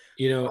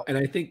 You know, and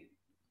I think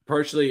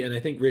partially, and I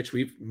think Rich,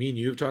 me and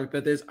you have talked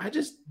about this.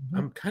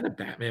 I'm kind of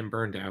Batman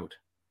burned out.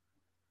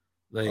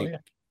 Like,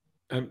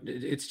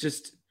 it's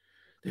just,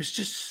 there's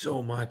just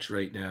so much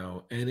right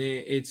now. And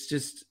it's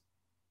just,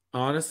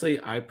 honestly,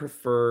 I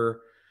prefer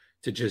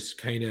to just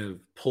kind of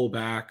pull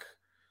back,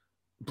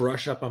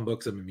 brush up on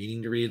books I'm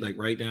meaning to read. Like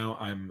right now,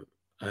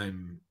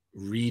 I'm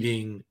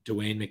reading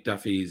Dwayne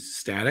McDuffie's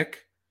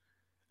Static,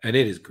 and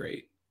it is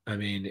great. I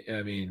mean,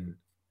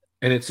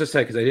 and it's just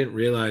like, because I didn't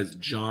realize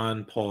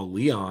John Paul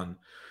Leon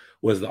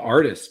was the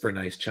artist for a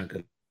nice chunk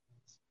of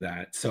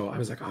that. So I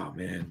was like, oh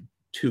man,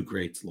 two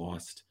greats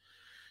lost.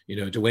 You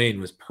know, Dwayne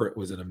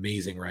was an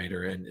amazing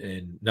writer,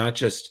 and not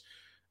just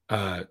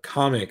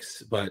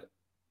comics, but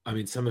I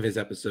mean, some of his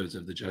episodes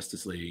of the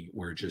Justice League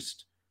were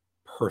just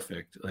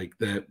perfect. Like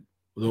the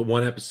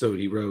one episode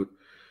he wrote,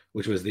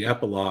 which was the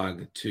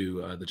epilogue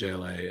to the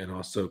JLA, and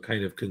also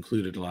kind of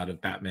concluded a lot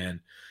of Batman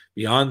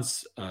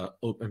Beyond's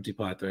Empty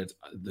Plot Threads.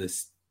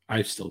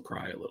 I still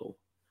cry a little.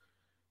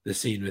 The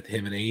scene with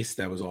him and Ace,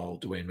 that was all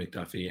Dwayne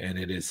McDuffie, and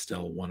it is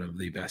still one of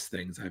the best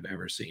things I've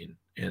ever seen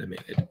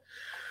animated.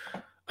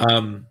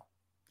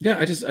 Yeah,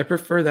 I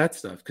prefer that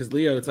stuff because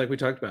Leo, it's like we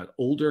talked about,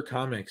 older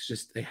comics,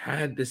 just they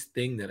had this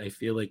thing that I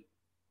feel like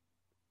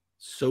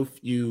so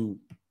few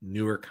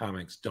newer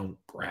comics don't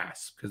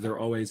grasp, because they're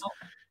always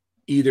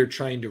either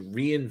trying to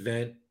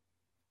reinvent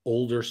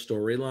older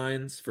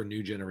storylines for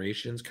new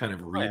generations, kind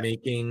of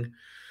remaking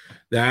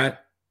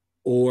that,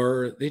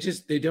 or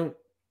they don't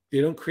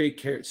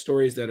create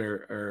stories that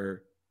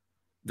are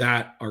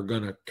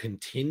going to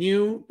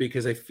continue,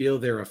 because I feel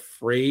they're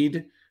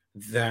afraid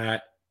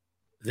that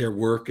their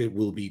work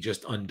will be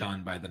just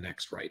undone by the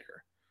next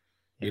writer.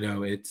 You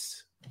know,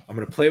 I'm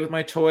going to play with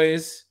my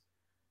toys,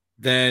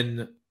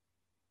 then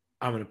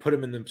I'm going to put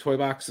them in the toy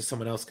box so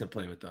someone else can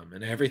play with them,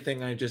 and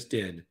everything I just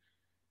did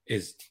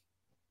is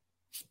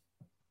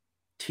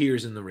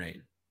tears in the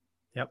rain.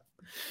 Yep.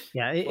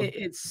 Yeah,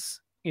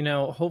 it's, you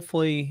know,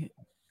 hopefully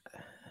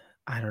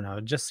I don't know.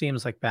 It just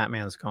seems like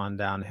Batman's gone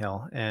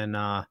downhill,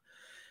 and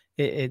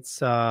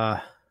it's.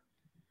 I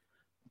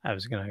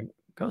was gonna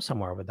go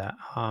somewhere with that.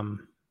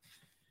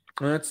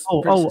 That's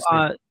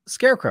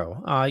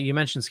Scarecrow. You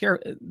mentioned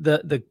Scarecrow.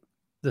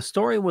 The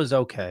story was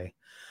okay,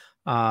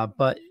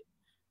 but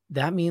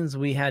that means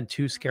we had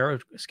two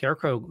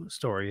Scarecrow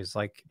stories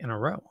like in a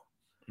row.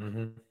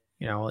 Mm-hmm.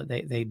 You know,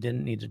 they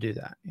didn't need to do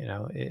that. You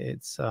know,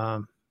 it's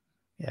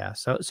yeah.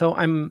 So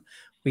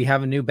we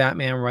have a new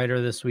Batman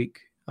writer this week,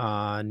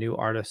 new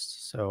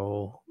artist.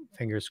 So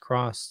fingers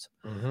crossed,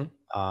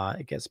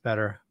 it gets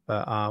better.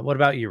 But what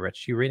about you,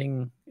 Rich? You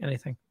reading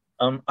anything?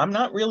 I'm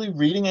not really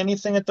reading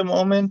anything at the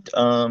moment.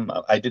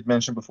 I did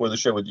mention before the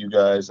show with you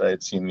guys, I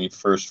had seen the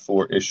first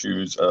four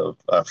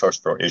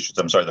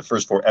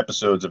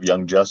episodes of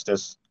Young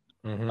Justice.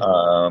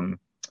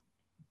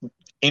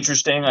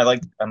 Interesting.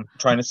 I'm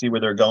trying to see where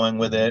they're going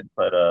with it,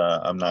 but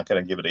I'm not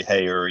going to give it a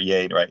hey or a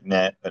yay right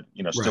now. But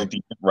still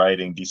decent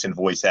writing, decent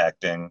voice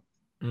acting.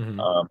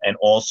 And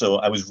also,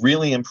 I was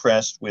really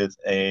impressed with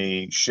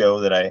a show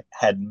that I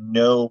had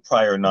no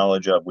prior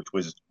knowledge of, which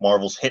was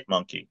Marvel's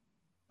Hitmonkey.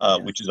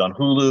 Which is on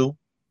Hulu.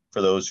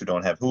 For those who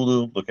don't have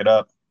Hulu, look it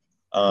up.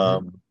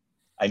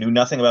 I knew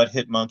nothing about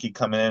Hitmonkey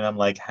coming in. I'm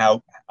like,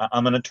 I'm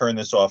going to turn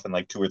this off in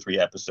like 2 or 3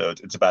 episodes.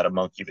 It's about a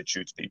monkey that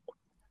shoots people.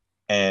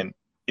 And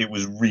it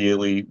was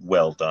really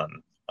well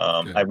done.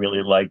 I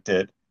really liked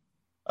it.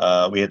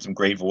 We had some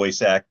great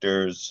voice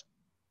actors.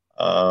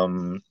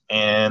 And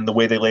the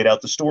way they laid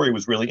out the story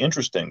was really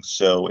interesting.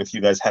 So if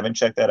you guys haven't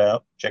checked that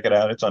out, check it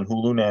out. It's on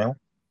Hulu now.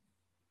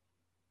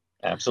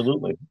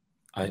 Absolutely.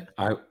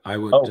 I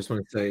would just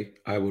want to say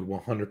I would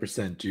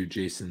 100% do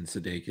Jason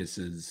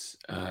Sudeikis's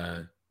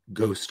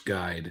Ghost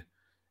Guide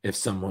if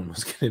someone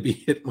was going to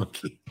be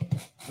Hitmonkey.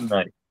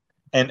 Right.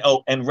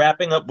 And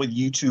wrapping up with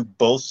you two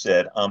both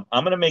said, I'm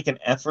going to make an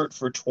effort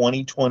for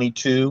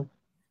 2022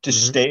 to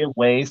stay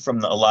away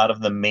from a lot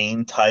of the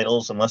main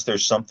titles unless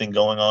there's something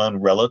going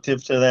on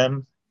relative to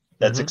them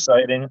that's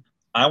exciting.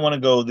 I want to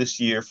go this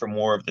year for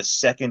more of the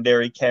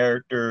secondary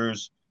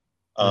characters,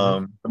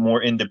 the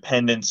more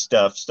independent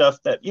stuff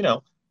that,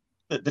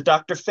 the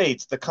Dr.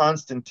 Fates, the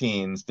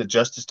Constantines, the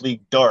Justice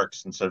League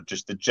Darks, instead of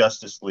just the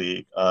Justice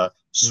League,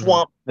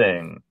 Swamp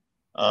Thing,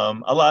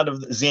 a lot of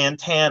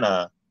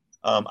Zatanna.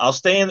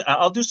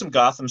 I'll do some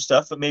Gotham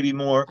stuff, but maybe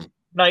more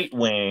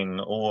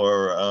Nightwing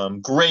or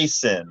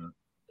Grayson.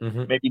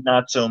 Maybe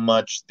not so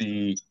much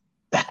the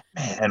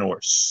Batman or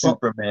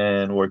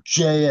Superman or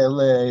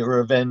JLA or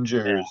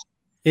Avengers.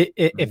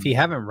 If you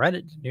haven't read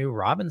it, the new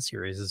Robin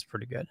series is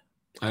pretty good.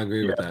 I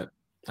agree with that.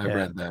 I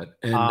read that.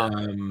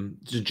 And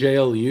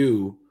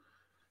JLU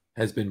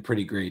has been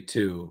pretty great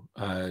too.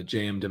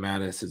 J.M.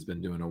 DeMatteis has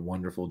been doing a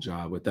wonderful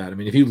job with that. I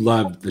mean, if you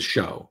loved the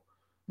show,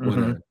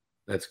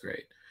 that's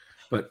great.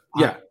 But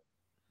yeah.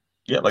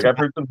 Like I've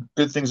heard some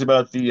good things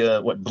about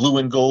the Blue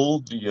and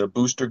Gold, the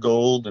Booster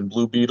Gold and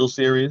Blue Beetle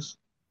series.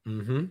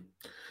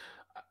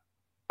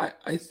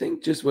 I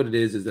think just what it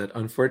is that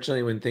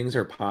unfortunately when things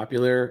are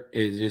popular,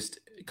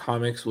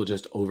 comics will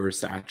just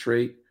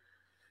oversaturate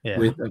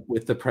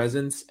with the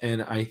presence.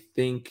 And I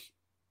think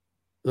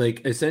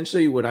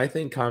essentially what I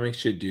think comics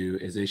should do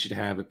is they should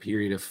have a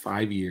period of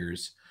 5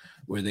 years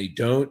where they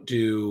don't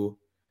do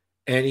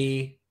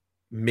any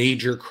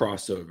major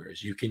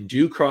crossovers. You can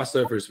do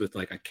crossovers with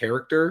like a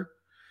character,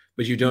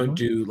 but you don't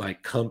do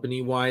like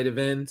company-wide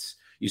events.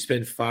 You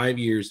spend 5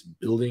 years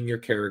building your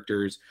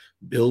characters,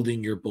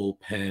 building your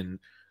bullpen,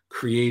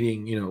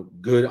 creating,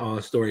 good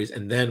honest stories.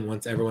 And then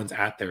once everyone's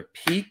at their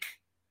peak,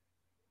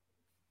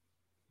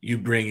 you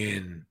bring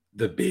in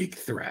the big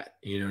threat.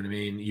 You know what I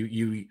mean?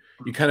 You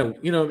kind of,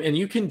 and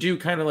you can do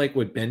kind of like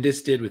what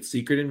Bendis did with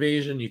Secret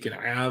Invasion. You can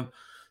have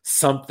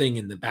something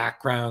in the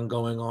background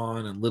going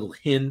on and little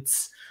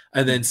hints,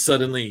 and then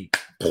suddenly,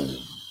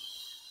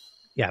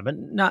 yeah, but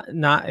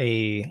not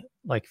a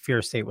like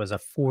Fear State was a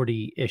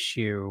 40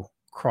 issue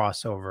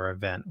crossover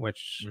event,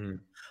 which you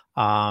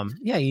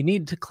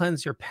need to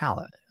cleanse your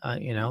palate.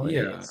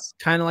 It's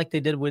kind of like they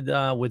did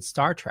with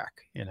Star Trek.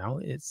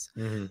 It's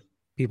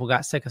people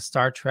got sick of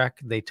Star Trek.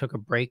 They took a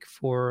break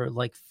for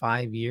like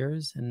 5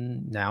 years,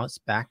 and now it's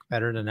back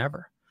better than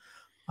ever.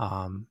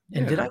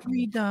 Did I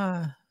read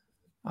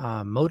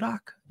MODOK?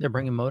 They're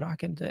bringing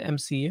MODOK into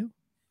MCU.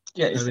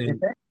 Yeah,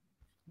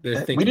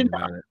 they're thinking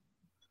about it.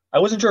 I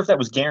wasn't sure if that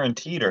was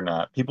guaranteed or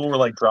not. People were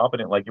like dropping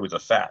it like it was a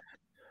fact.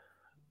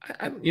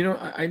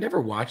 I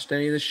never watched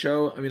any of the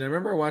show. I mean, I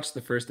remember I watched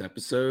the first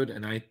episode,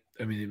 and I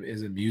mean, it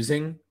was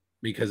amusing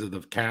because of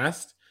the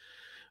cast,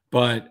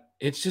 but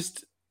it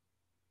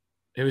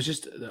was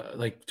just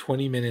like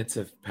 20 minutes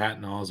of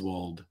Patton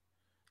Oswalt.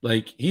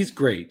 Like, he's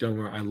great. Don't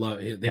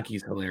worry. I think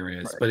he's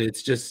hilarious, but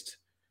it's just.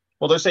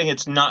 Well, they're saying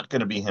it's not going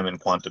to be him in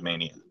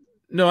Quantumania.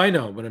 No, I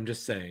know, but I'm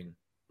just saying,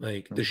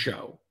 like, the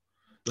show.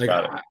 Like,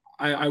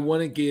 I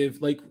want to give,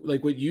 like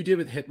what you did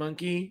with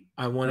Hitmonkey,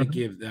 I want to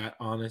give that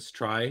honest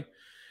try.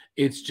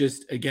 It's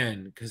just,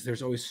 again, because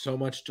there's always so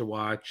much to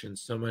watch and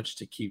so much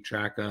to keep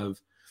track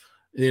of.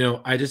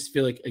 I just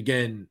feel like,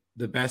 again,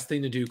 the best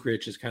thing to do,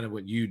 Rich, is kind of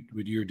what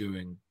you're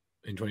doing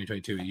in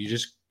 2022. You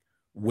just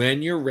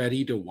when you're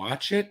ready to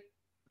watch it,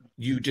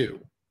 you do.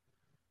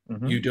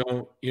 You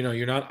don't,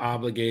 you're not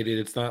obligated.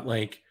 It's not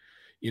like,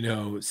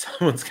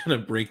 someone's going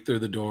to break through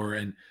the door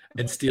and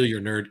steal your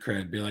nerd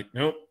cred. Be like,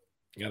 nope,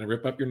 you got to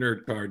rip up your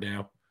nerd card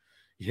now.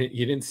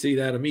 You didn't see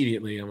that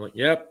immediately. I'm like,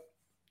 yep.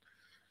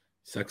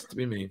 Sucks to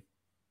be me.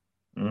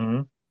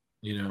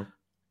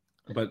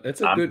 But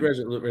that's a good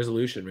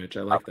resolution, Rich.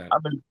 I like that.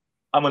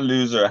 I'm a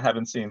loser. I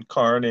haven't seen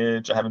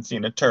Carnage. I haven't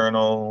seen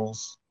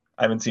Eternals.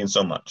 I haven't seen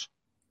so much.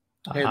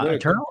 Hey,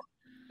 look.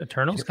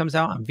 Eternals comes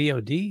out on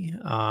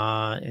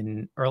VOD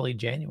in early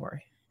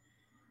January.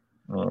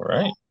 All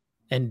right.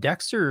 And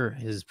Dexter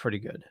is pretty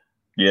good.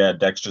 Yeah,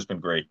 Dexter's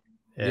been great.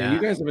 Yeah, you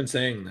guys have been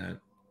saying that.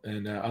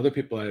 And other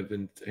people I've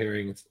been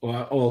hearing,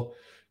 well,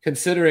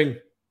 considering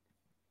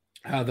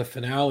how the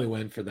finale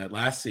went for that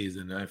last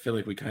season, I feel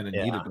like we kind of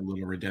needed a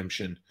little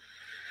redemption.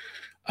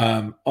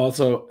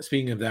 Also,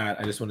 speaking of that,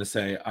 I just want to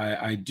say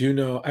I do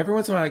know every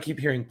once in a while I keep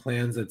hearing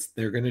plans that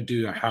they're going to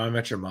do a How I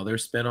Met Your Mother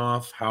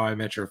spinoff, How I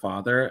Met Your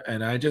Father,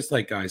 and I just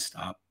like, guys,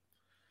 stop.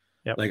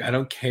 Yep. Like, I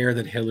don't care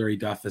that Hilary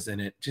Duff is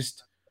in it.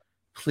 Just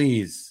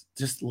please,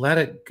 just let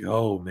it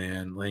go,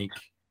 man. Like,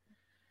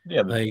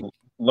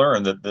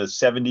 learn that the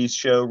 70s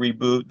show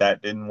reboot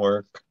that didn't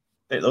work.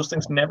 Those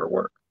things never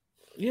work.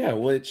 Yeah,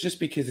 well, it's just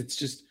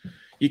because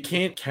you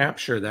can't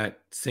capture that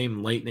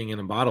same lightning in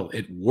a bottle.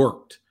 It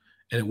worked.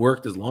 And it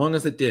worked as long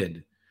as it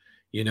did.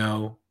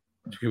 To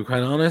be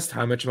quite honest,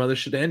 How Much Mother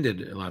should have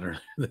ended a lot earlier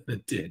than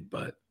it did.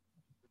 But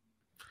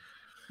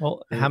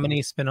how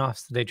many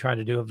spinoffs did they try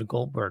to do of the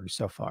Goldberg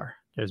so far?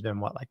 There's been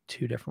like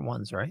 2 different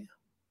ones, right?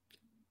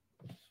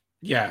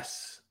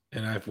 Yes,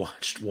 and I've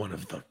watched one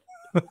of them.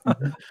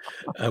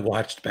 I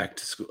watched Back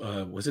to School.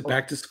 Was it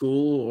Back to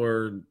School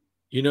or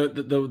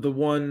the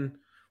one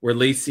where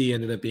Lacey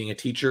ended up being a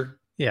teacher?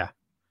 Yeah,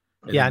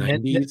 and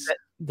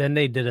then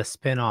they did a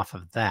spin-off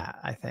of that,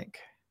 I think.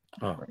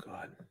 Oh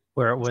God.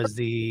 Where it was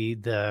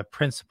the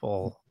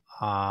principal,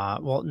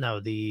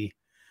 the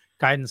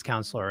guidance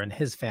counselor and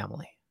his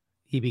family.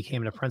 He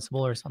became the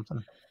principal or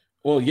something.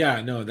 Well,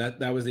 yeah, no,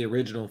 that was the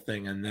original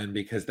thing. And then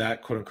because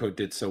that quote unquote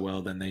did so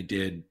well, then they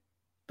did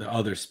the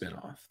other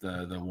spinoff,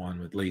 the one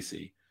with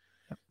Lacey.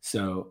 Yep.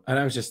 So, and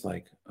I was just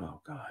like,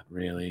 oh God,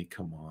 really?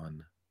 Come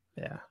on.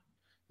 Yeah.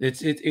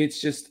 It's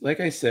just,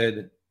 like I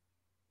said,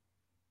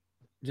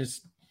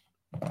 just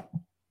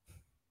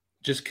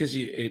because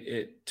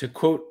to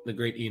quote the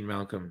great Ian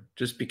Malcolm,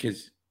 just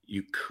because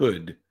you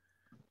could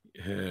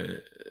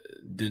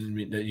didn't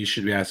mean that you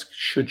should be asked,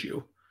 should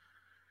you?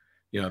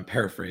 I'm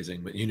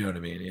paraphrasing, but you know what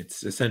I mean.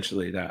 It's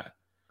essentially that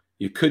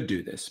you could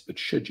do this, but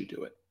should you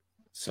do it?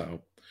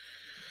 So,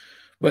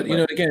 but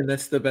again,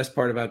 that's the best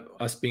part about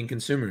us being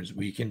consumers.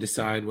 We can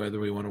decide whether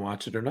we want to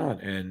watch it or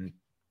not, and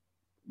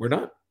we're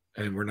not.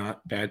 And we're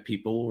not bad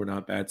people. We're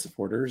not bad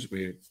supporters.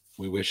 We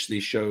wish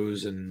these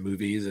shows and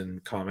movies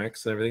and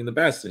comics and everything the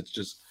best.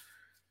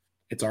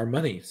 It's our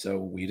money. So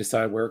we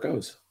decide where it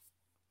goes.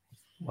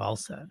 Well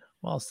said.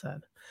 Well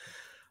said.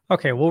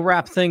 Okay, we'll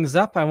wrap things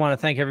up. I want to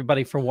thank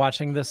everybody for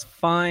watching this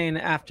fine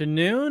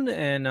afternoon,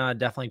 and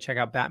definitely check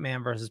out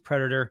Batman versus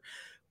Predator.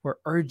 We're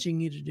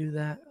urging you to do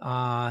that.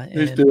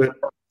 Please do it.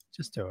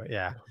 Just do it.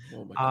 Yeah.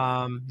 Oh my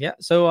God. Yeah.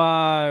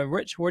 So,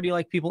 Rich, where do you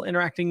like people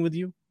interacting with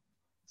you?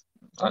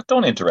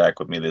 Don't interact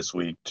with me this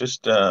week.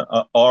 Just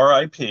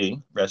R.I.P.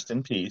 Rest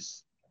in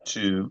peace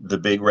to the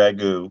big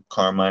ragu,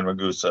 Carmine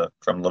Ragusa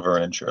from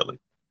Laverne and Shirley.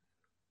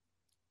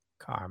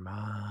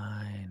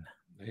 Carmine.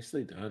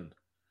 Nicely done.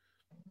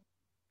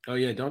 Oh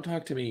yeah, don't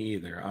talk to me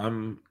either.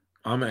 I'm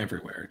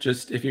everywhere.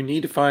 Just if you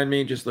need to find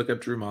me, just look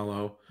up Drew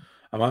Malo.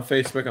 I'm on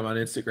Facebook. I'm on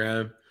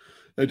Instagram.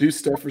 I do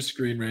stuff for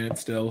Screen Rant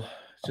still.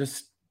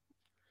 Just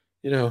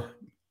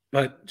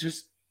but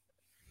just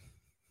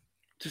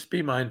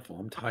be mindful.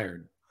 I'm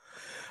tired.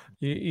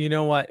 You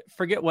know what?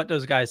 Forget what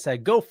those guys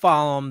said. Go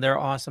follow them. They're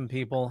awesome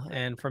people.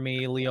 And for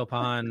me, Leo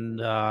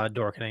Pond,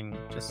 Dorkening,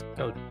 just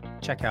go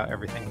check out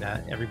everything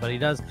that everybody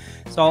does.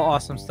 It's all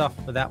awesome stuff.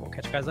 With that, we'll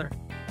catch you guys later.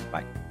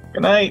 Bye.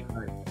 Good night.